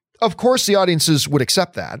 Of course, the audiences would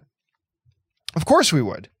accept that. Of course we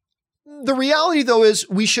would. The reality, though, is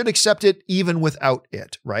we should accept it even without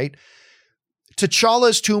it, right?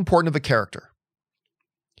 T'Challa is too important of a character.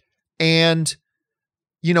 And,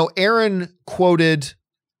 Aaron quoted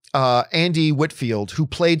Andy Whitfield, who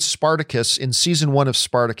played Spartacus in season 1 of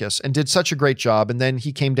Spartacus and did such a great job. And then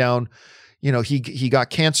he came down, he got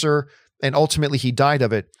cancer and ultimately he died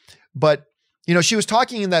of it. But, she was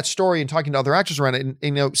talking in that story and talking to other actors around it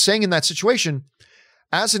and saying in that situation,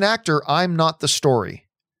 as an actor, I'm not the story.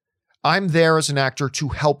 I'm there as an actor to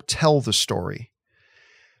help tell the story.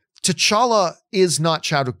 T'Challa is not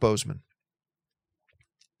Chadwick Boseman.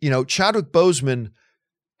 Chadwick Boseman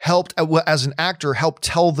helped, as an actor, help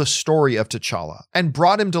tell the story of T'Challa and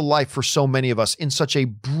brought him to life for so many of us in such a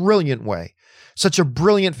brilliant way, such a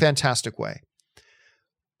brilliant, fantastic way.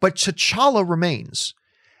 But T'Challa remains,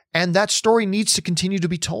 and that story needs to continue to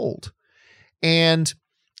be told. And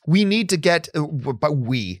we need to get,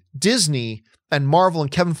 Disney and Marvel and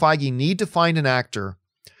Kevin Feige need to find an actor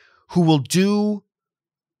who will do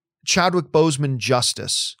Chadwick Boseman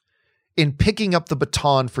justice in picking up the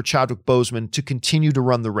baton for Chadwick Boseman to continue to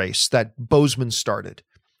run the race that Boseman started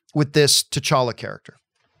with this T'Challa character.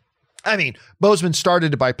 I mean, Boseman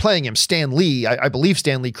started by playing him. Stan Lee, I believe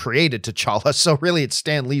Stan Lee created T'Challa, so really it's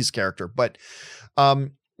Stan Lee's character. But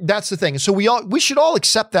that's the thing. So we should all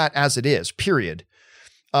accept that as it is, period.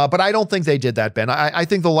 But I don't think they did that, Ben. I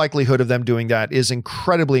think the likelihood of them doing that is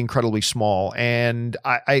incredibly, incredibly small. And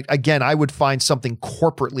I would find something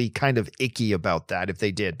corporately kind of icky about that if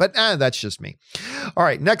they did. But that's just me. All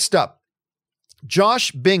right, next up,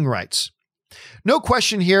 Josh Bing writes, no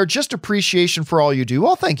question here, just appreciation for all you do.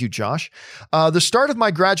 Well, thank you, Josh. The start of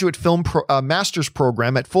my graduate film master's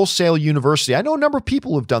program at Full Sail University, I know a number of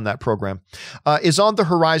people who have done that program, is on the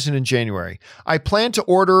horizon in January. I plan to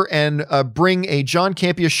order and bring a John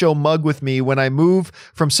Campea Show mug with me when I move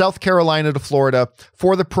from South Carolina to Florida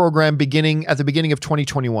for the program at the beginning of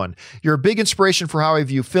 2021. You're a big inspiration for how I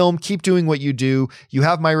view film. Keep doing what you do. You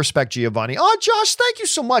have my respect, Giovanni. Oh, Josh, thank you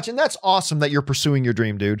so much. And that's awesome that you're pursuing your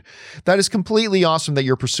dream, dude. That is completely awesome that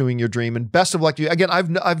you're pursuing your dream, and best of luck to you. Again,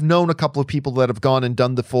 I've known a couple of people that have gone and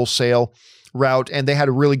done the Full Sail route, and they had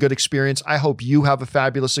a really good experience. I hope you have a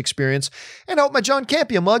fabulous experience, and I hope my John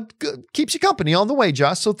Campea mug keeps you company on the way,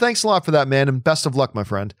 Josh. So thanks a lot for that, man, and best of luck, my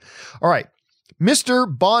friend. All right. Mr.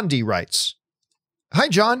 Bondi writes, hi,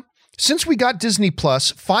 John. Since we got Disney Plus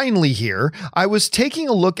finally here, I was taking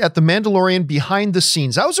a look at The Mandalorian Behind the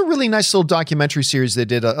Scenes. That was a really nice little documentary series they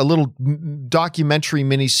did, a little documentary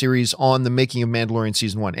mini-series on the making of Mandalorian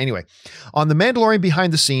Season 1. Anyway, on The Mandalorian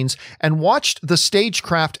Behind the Scenes, and watched the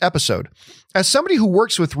Stagecraft episode. As somebody who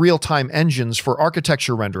works with real-time engines for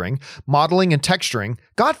architecture rendering, modeling, and texturing,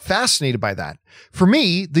 got fascinated by that. For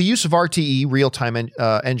me, the use of RTE, real-time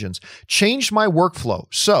engines, changed my workflow.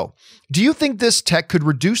 So, do you think this tech could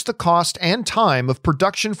reduce the cost and time of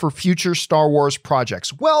production for future Star Wars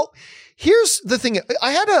projects? Well, here's the thing.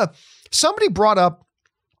 Somebody brought up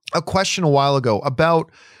a question a while ago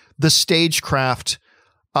about the Stagecraft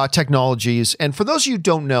technologies. And for those of you who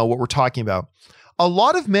don't know what we're talking about, a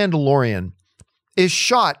lot of Mandalorian is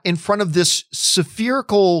shot in front of this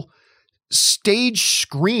spherical stage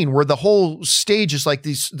screen where the whole stage is like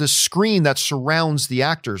the screen that surrounds the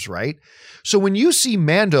actors, right? So when you see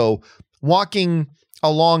Mando walking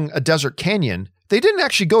along a desert canyon, they didn't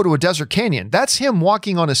actually go to a desert canyon. That's him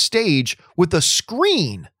walking on a stage with a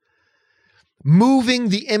screen, moving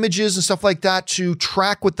the images and stuff like that to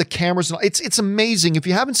track with the cameras. It's amazing. If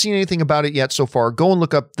you haven't seen anything about it yet so far, go and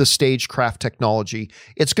look up the stagecraft technology.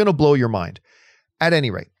 It's going to blow your mind. At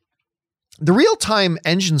any rate, the real-time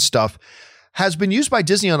engine stuff has been used by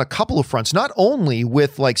Disney on a couple of fronts, not only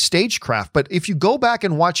with like stagecraft, but if you go back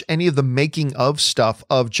and watch any of the making of stuff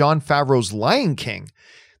of Jon Favreau's Lion King,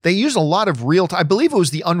 they use a lot of real-time. I believe it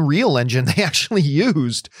was the Unreal Engine they actually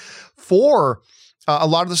used for a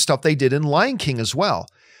lot of the stuff they did in Lion King as well.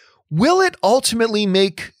 Will it ultimately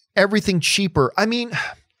make everything cheaper? I mean,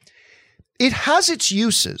 it has its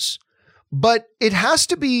uses, but it has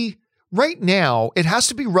to be, right now, it has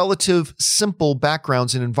to be relative simple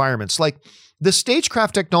backgrounds and environments. Like the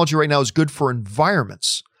stagecraft technology right now is good for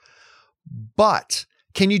environments, but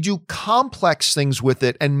can you do complex things with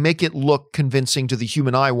it and make it look convincing to the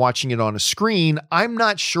human eye watching it on a screen? I'm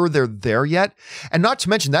not sure they're there yet. And not to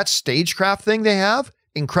mention that stagecraft thing they have,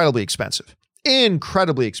 incredibly expensive.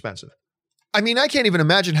 Incredibly expensive. I mean, I can't even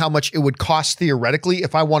imagine how much it would cost theoretically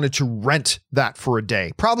if I wanted to rent that for a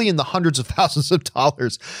day, probably in the hundreds of thousands of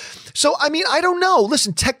dollars. So, I mean, I don't know.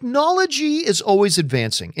 Listen, technology is always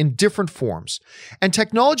advancing in different forms, and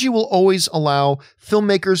technology will always allow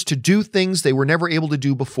filmmakers to do things they were never able to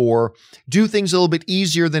do before, do things a little bit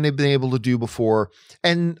easier than they've been able to do before,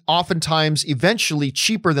 and oftentimes eventually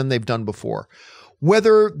cheaper than they've done before.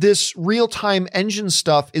 Whether this real-time engine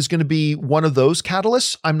stuff is going to be one of those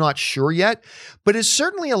catalysts, I'm not sure yet, but it's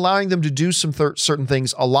certainly allowing them to do some certain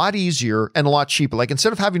things a lot easier and a lot cheaper. Like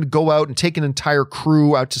instead of having to go out and take an entire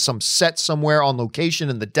crew out to some set somewhere on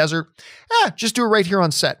location in the desert, just do it right here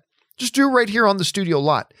on set. Just do it right here on the studio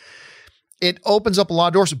lot. It opens up a lot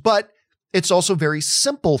of doors, but it's also very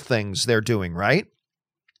simple things they're doing, right?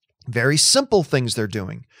 Very simple things they're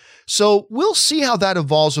doing. So we'll see how that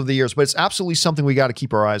evolves over the years, but it's absolutely something we got to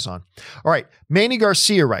keep our eyes on. All right. Manny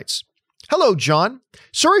Garcia writes, "Hello, John.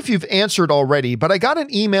 Sorry if you've answered already, but I got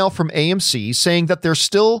an email from AMC saying that they're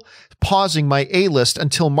still pausing my A-list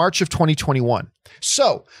until March of 2021.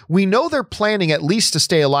 So we know they're planning at least to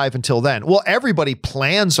stay alive until then. Well, everybody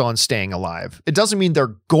plans on staying alive. It doesn't mean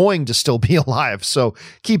they're going to still be alive. So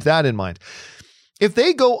keep that in mind. If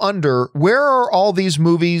they go under, where are all these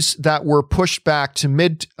movies that were pushed back to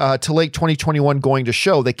mid to late 2021 going to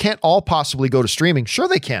show? They can't all possibly go to streaming. Sure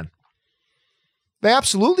they can. They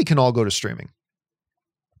absolutely can all go to streaming.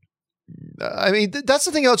 I mean, that's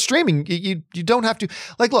the thing about streaming. You don't have to,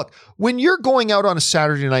 like, look, when you're going out on a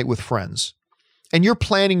Saturday night with friends and you're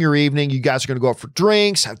planning your evening, you guys are going to go out for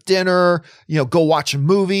drinks, have dinner, go watch a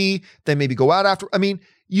movie, then maybe go out after. I mean,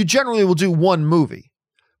 you generally will do one movie,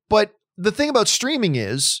 but the thing about streaming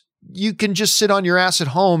is you can just sit on your ass at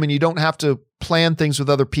home and you don't have to plan things with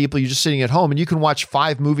other people. You're just sitting at home and you can watch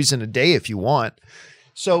 5 movies in a day if you want.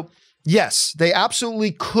 So yes, they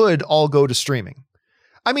absolutely could all go to streaming.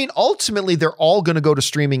 I mean, ultimately, they're all going to go to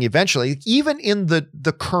streaming eventually, even in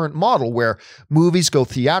the current model where movies go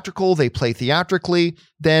theatrical, they play theatrically.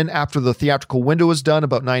 Then after the theatrical window is done,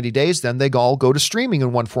 about 90 days, then they all go to streaming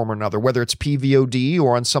in one form or another, whether it's PVOD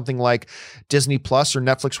or on something like Disney Plus or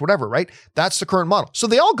Netflix, whatever, right? That's the current model. So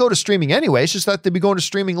they all go to streaming anyway. It's just that they'd be going to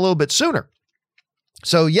streaming a little bit sooner.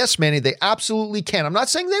 So yes, Manny, they absolutely can. I'm not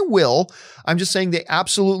saying they will. I'm just saying they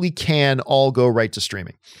absolutely can all go right to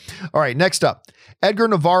streaming. All right, next up. Edgar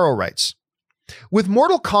Navarro writes, with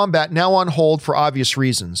Mortal Kombat now on hold for obvious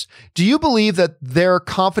reasons, do you believe that they're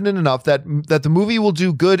confident enough that the movie will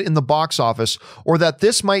do good in the box office, or that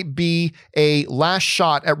this might be a last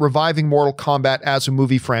shot at reviving Mortal Kombat as a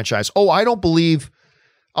movie franchise? I'll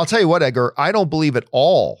tell you what, Edgar, I don't believe at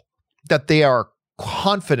all that they are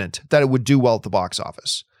confident that it would do well at the box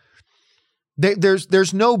office.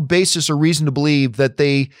 There's no basis or reason to believe that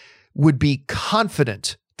they would be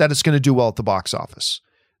confident that it's going to do well at the box office.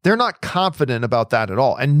 They're not confident about that at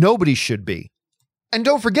all, and nobody should be. And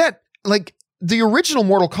don't forget, like, the original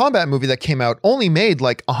Mortal Kombat movie that came out only made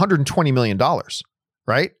like $120 million,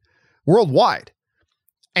 right? Worldwide.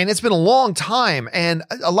 And it's been a long time, and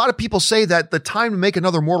a lot of people say that the time to make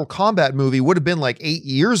another Mortal Kombat movie would have been like 8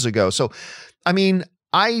 years ago. So, I mean,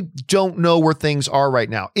 I don't know where things are right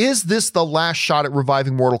now. Is this the last shot at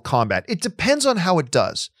reviving Mortal Kombat? It depends on how it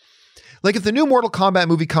does. Like if the new Mortal Kombat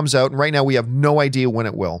movie comes out, and right now we have no idea when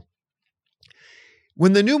it will.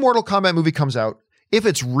 When the new Mortal Kombat movie comes out, if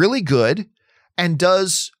it's really good and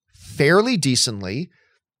does fairly decently,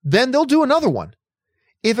 then they'll do another one.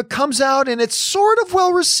 If it comes out and it's sort of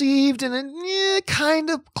well received and it kind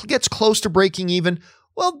of gets close to breaking even,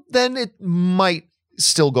 well, then it might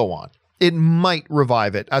still go on. It might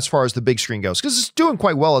revive it as far as the big screen goes, because it's doing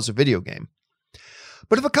quite well as a video game.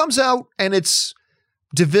 But if it comes out and it's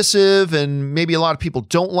divisive and maybe a lot of people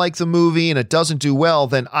don't like the movie and it doesn't do well,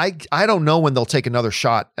 then I don't know when they'll take another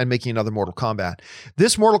shot at making another Mortal Kombat.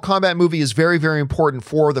 This Mortal Kombat movie is very, very important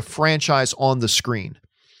for the franchise on the screen.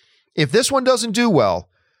 If this one doesn't do well,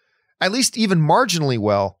 at least even marginally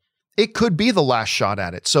well, it could be the last shot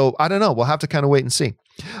at it. So I don't know. We'll have to kind of wait and see.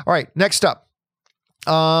 All right, next up.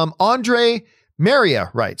 Andre Maria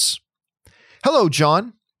writes, "Hello,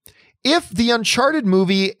 John. If the Uncharted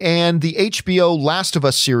movie and the HBO Last of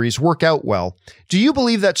Us series work out well, do you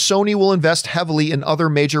believe that Sony will invest heavily in other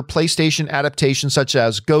major PlayStation adaptations such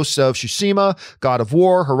as Ghost of Tsushima, God of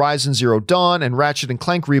War, Horizon Zero Dawn, and Ratchet &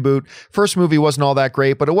 Clank reboot? First movie wasn't all that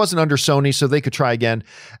great, but it wasn't under Sony, so they could try again,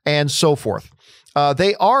 and so forth.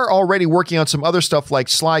 They are already working on some other stuff like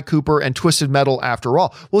Sly Cooper and Twisted Metal after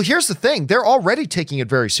all." Well, here's the thing. They're already taking it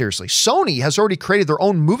very seriously. Sony has already created their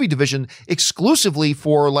own movie division exclusively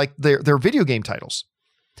for like their video game titles.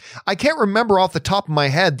 I can't remember off the top of my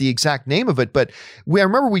head the exact name of it, but I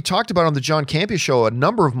remember we talked about it on the John Campea show a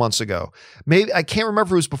number of months ago. Maybe I can't remember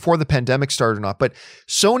if it was before the pandemic started or not, but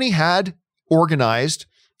Sony had organized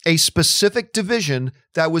a specific division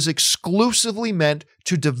that was exclusively meant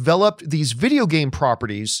to develop these video game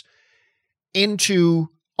properties into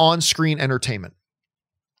on-screen entertainment,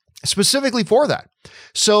 specifically for that.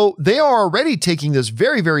 So they are already taking this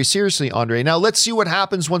very, very seriously, Andre. Now let's see what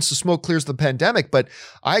happens once the smoke clears the pandemic, but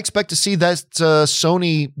I expect to see that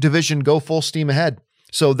Sony division go full steam ahead.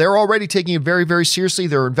 So they're already taking it very, very seriously.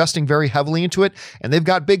 They're investing very heavily into it, and they've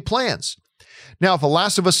got big plans. Now, if the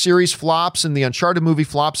Last of Us series flops and the Uncharted movie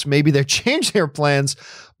flops, maybe they change their plans.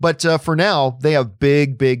 But for now, they have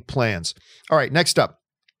big, big plans. All right, next up.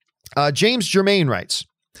 James Germain writes,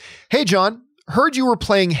 "Hey, John, heard you were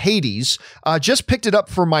playing Hades. Just picked it up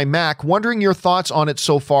for my Mac. Wondering your thoughts on it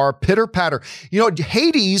so far. Pitter patter." You know,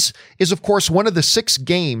 Hades is, of course, one of the 6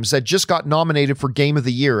 games that just got nominated for Game of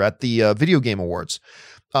the Year at the Video Game Awards.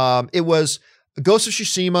 It was Ghost of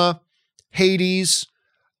Tsushima, Hades,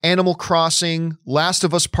 Animal Crossing, Last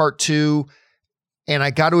of Us Part 2, and I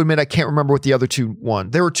got to admit, I can't remember what the other 2 won.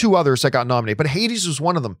 There were 2 others that got nominated, but Hades was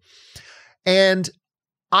one of them. And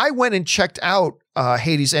I went and checked out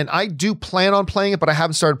Hades, and I do plan on playing it, but I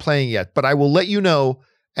haven't started playing it yet, but I will let you know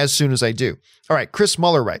as soon as I do. All right, Chris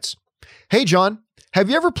Muller writes, "Hey, John, have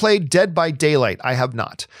you ever played Dead by Daylight?" I have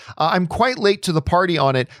not. I'm quite late to the party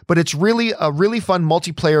on it, but it's really a really fun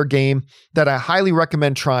multiplayer game that I highly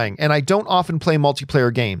recommend trying, and I don't often play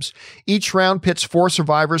multiplayer games. Each round pits 4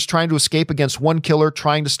 survivors trying to escape against one killer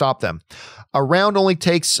trying to stop them. A round only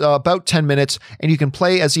takes about 10 minutes, and you can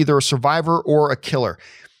play as either a survivor or a killer.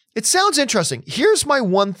 It sounds interesting. Here's my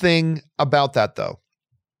one thing about that, though,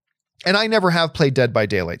 and I never have played Dead by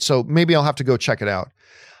Daylight, so maybe I'll have to go check it out.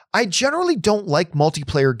 I generally don't like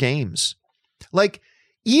multiplayer games. Like,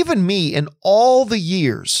 even me, in all the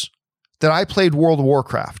years that I played World of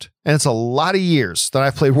Warcraft, and it's a lot of years that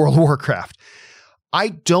I've played World of Warcraft, I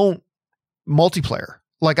don't multiplayer.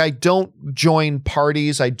 Like, I don't join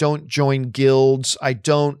parties. I don't join guilds. I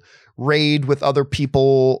don't raid with other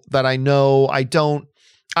people that I know.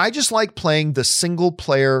 I just like playing the single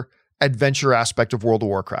player adventure aspect of World of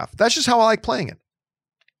Warcraft. That's just how I like playing it.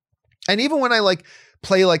 And even when I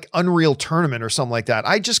play like Unreal Tournament or something like that,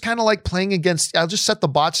 I just kind of like playing against, I'll just set the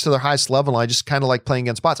bots to their highest level. And I just kind of like playing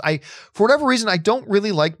against bots. For whatever reason, I don't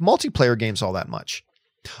really like multiplayer games all that much.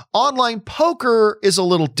 Online poker is a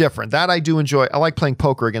little different. That I do enjoy. I like playing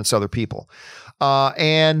poker against other people.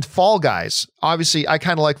 And Fall Guys. Obviously, I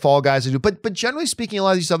kind of like Fall Guys. I do, but generally speaking, a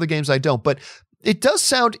lot of these other games I don't. But it does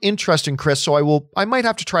sound interesting, Chris, so I might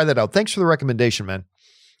have to try that out. Thanks for the recommendation, man.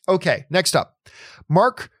 Okay, next up.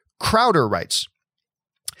 Mark Crowder writes,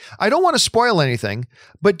 "I don't want to spoil anything,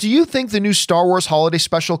 but do you think the new Star Wars holiday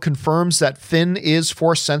special confirms that Finn is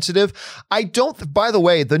Force sensitive?" I don't. By the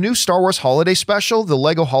way, the new Star Wars holiday special, the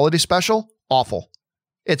Lego holiday special, awful.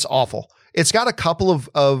 It's awful. It's got a couple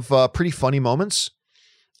of pretty funny moments.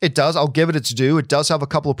 It does. I'll give it its due. It does have a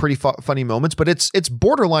couple of pretty funny moments, but it's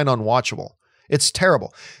borderline unwatchable. It's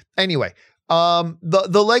terrible. Anyway,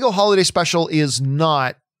 the Lego holiday special is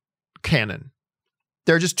not canon.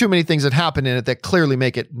 There are just too many things that happen in it that clearly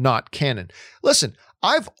make it not canon. Listen,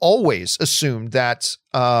 I've always assumed that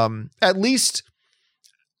at least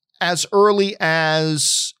as early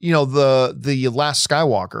as, the Last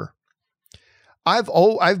Skywalker,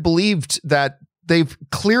 I've believed that they've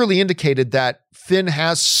clearly indicated that Finn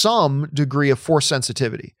has some degree of Force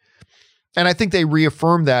sensitivity. And I think they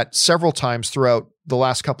reaffirmed that several times throughout the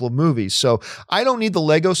last couple of movies. So I don't need the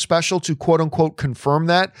Lego special to quote unquote confirm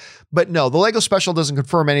that. But no, the Lego special doesn't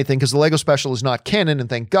confirm anything because the Lego special is not canon, and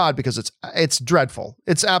thank God, because it's dreadful.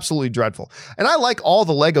 It's absolutely dreadful. And I like all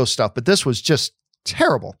the Lego stuff, but this was just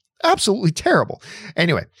terrible. Absolutely terrible.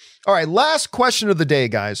 Anyway, all right, last question of the day,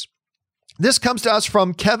 guys. This comes to us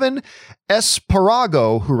from Kevin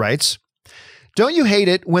Esparago, who writes, don't you hate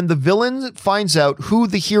it when the villain finds out who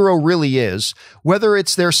the hero really is, whether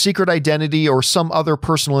it's their secret identity or some other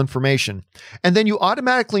personal information, and then you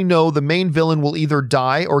automatically know the main villain will either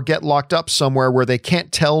die or get locked up somewhere where they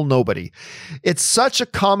can't tell nobody? It's such a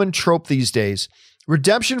common trope these days.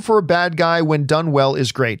 Redemption for a bad guy when done well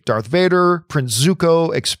is great. Darth Vader, Prince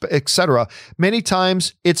Zuko, etc. Many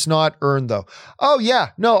times it's not earned though. Oh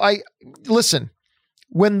yeah, no, listen,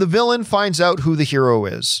 when the villain finds out who the hero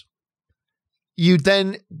is,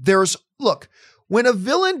 when a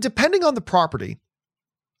villain, depending on the property,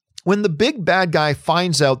 when the big bad guy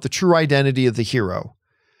finds out the true identity of the hero,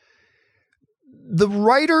 the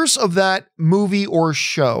writers of that movie or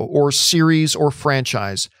show or series or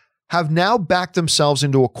franchise have now backed themselves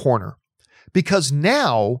into a corner, because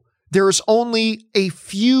now there's only a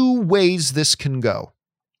few ways this can go,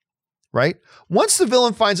 right? Once the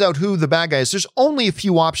villain finds out who the bad guy is, there's only a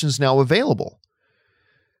few options now available.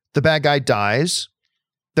 The bad guy dies.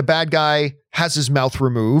 The bad guy has his mouth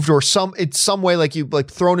removed, or it's some way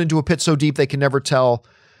like thrown into a pit so deep they can never tell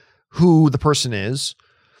who the person is,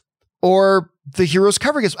 or the hero's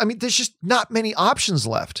cover gets. I mean, there's just not many options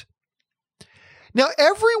left. Now,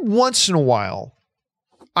 every once in a while,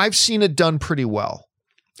 I've seen it done pretty well,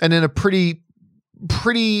 and in a pretty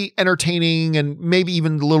entertaining and maybe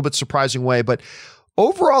even a little bit surprising way. But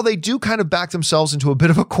overall, they do kind of back themselves into a bit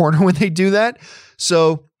of a corner when they do that.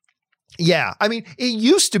 So yeah, I mean, it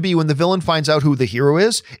used to be when the villain finds out who the hero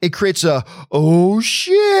is, it creates a, oh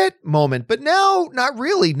shit moment. But now, not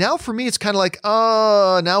really. Now for me, it's kind of like,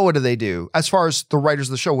 now what do they do? As far as the writers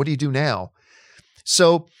of the show, what do you do now?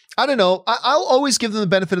 So I don't know. I'll always give them the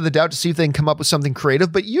benefit of the doubt to see if they can come up with something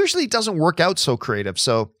creative, but usually it doesn't work out so creative.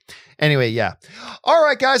 So anyway, yeah. All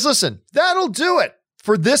right, guys, listen, that'll do it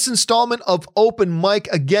for this installment of Open Mic.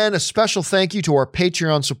 Again, a special thank you to our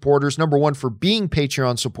Patreon supporters. Number one, for being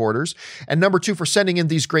Patreon supporters. And number two, for sending in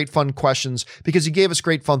these great fun questions, because you gave us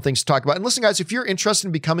great fun things to talk about. And listen, guys, if you're interested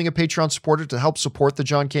in becoming a Patreon supporter to help support the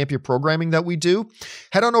John Campea programming that we do,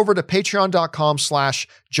 head on over to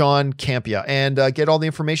patreon.com/John Campea and get all the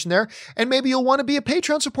information there. And maybe you'll want to be a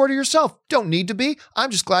Patreon supporter yourself. Don't need to be. I'm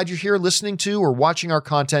just glad you're here listening to or watching our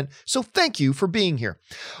content. So thank you for being here.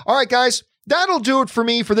 All right, guys. That'll do it for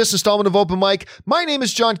me for this installment of Open Mic. My name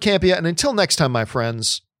is John Campea, and until next time, my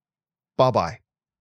friends, bye-bye.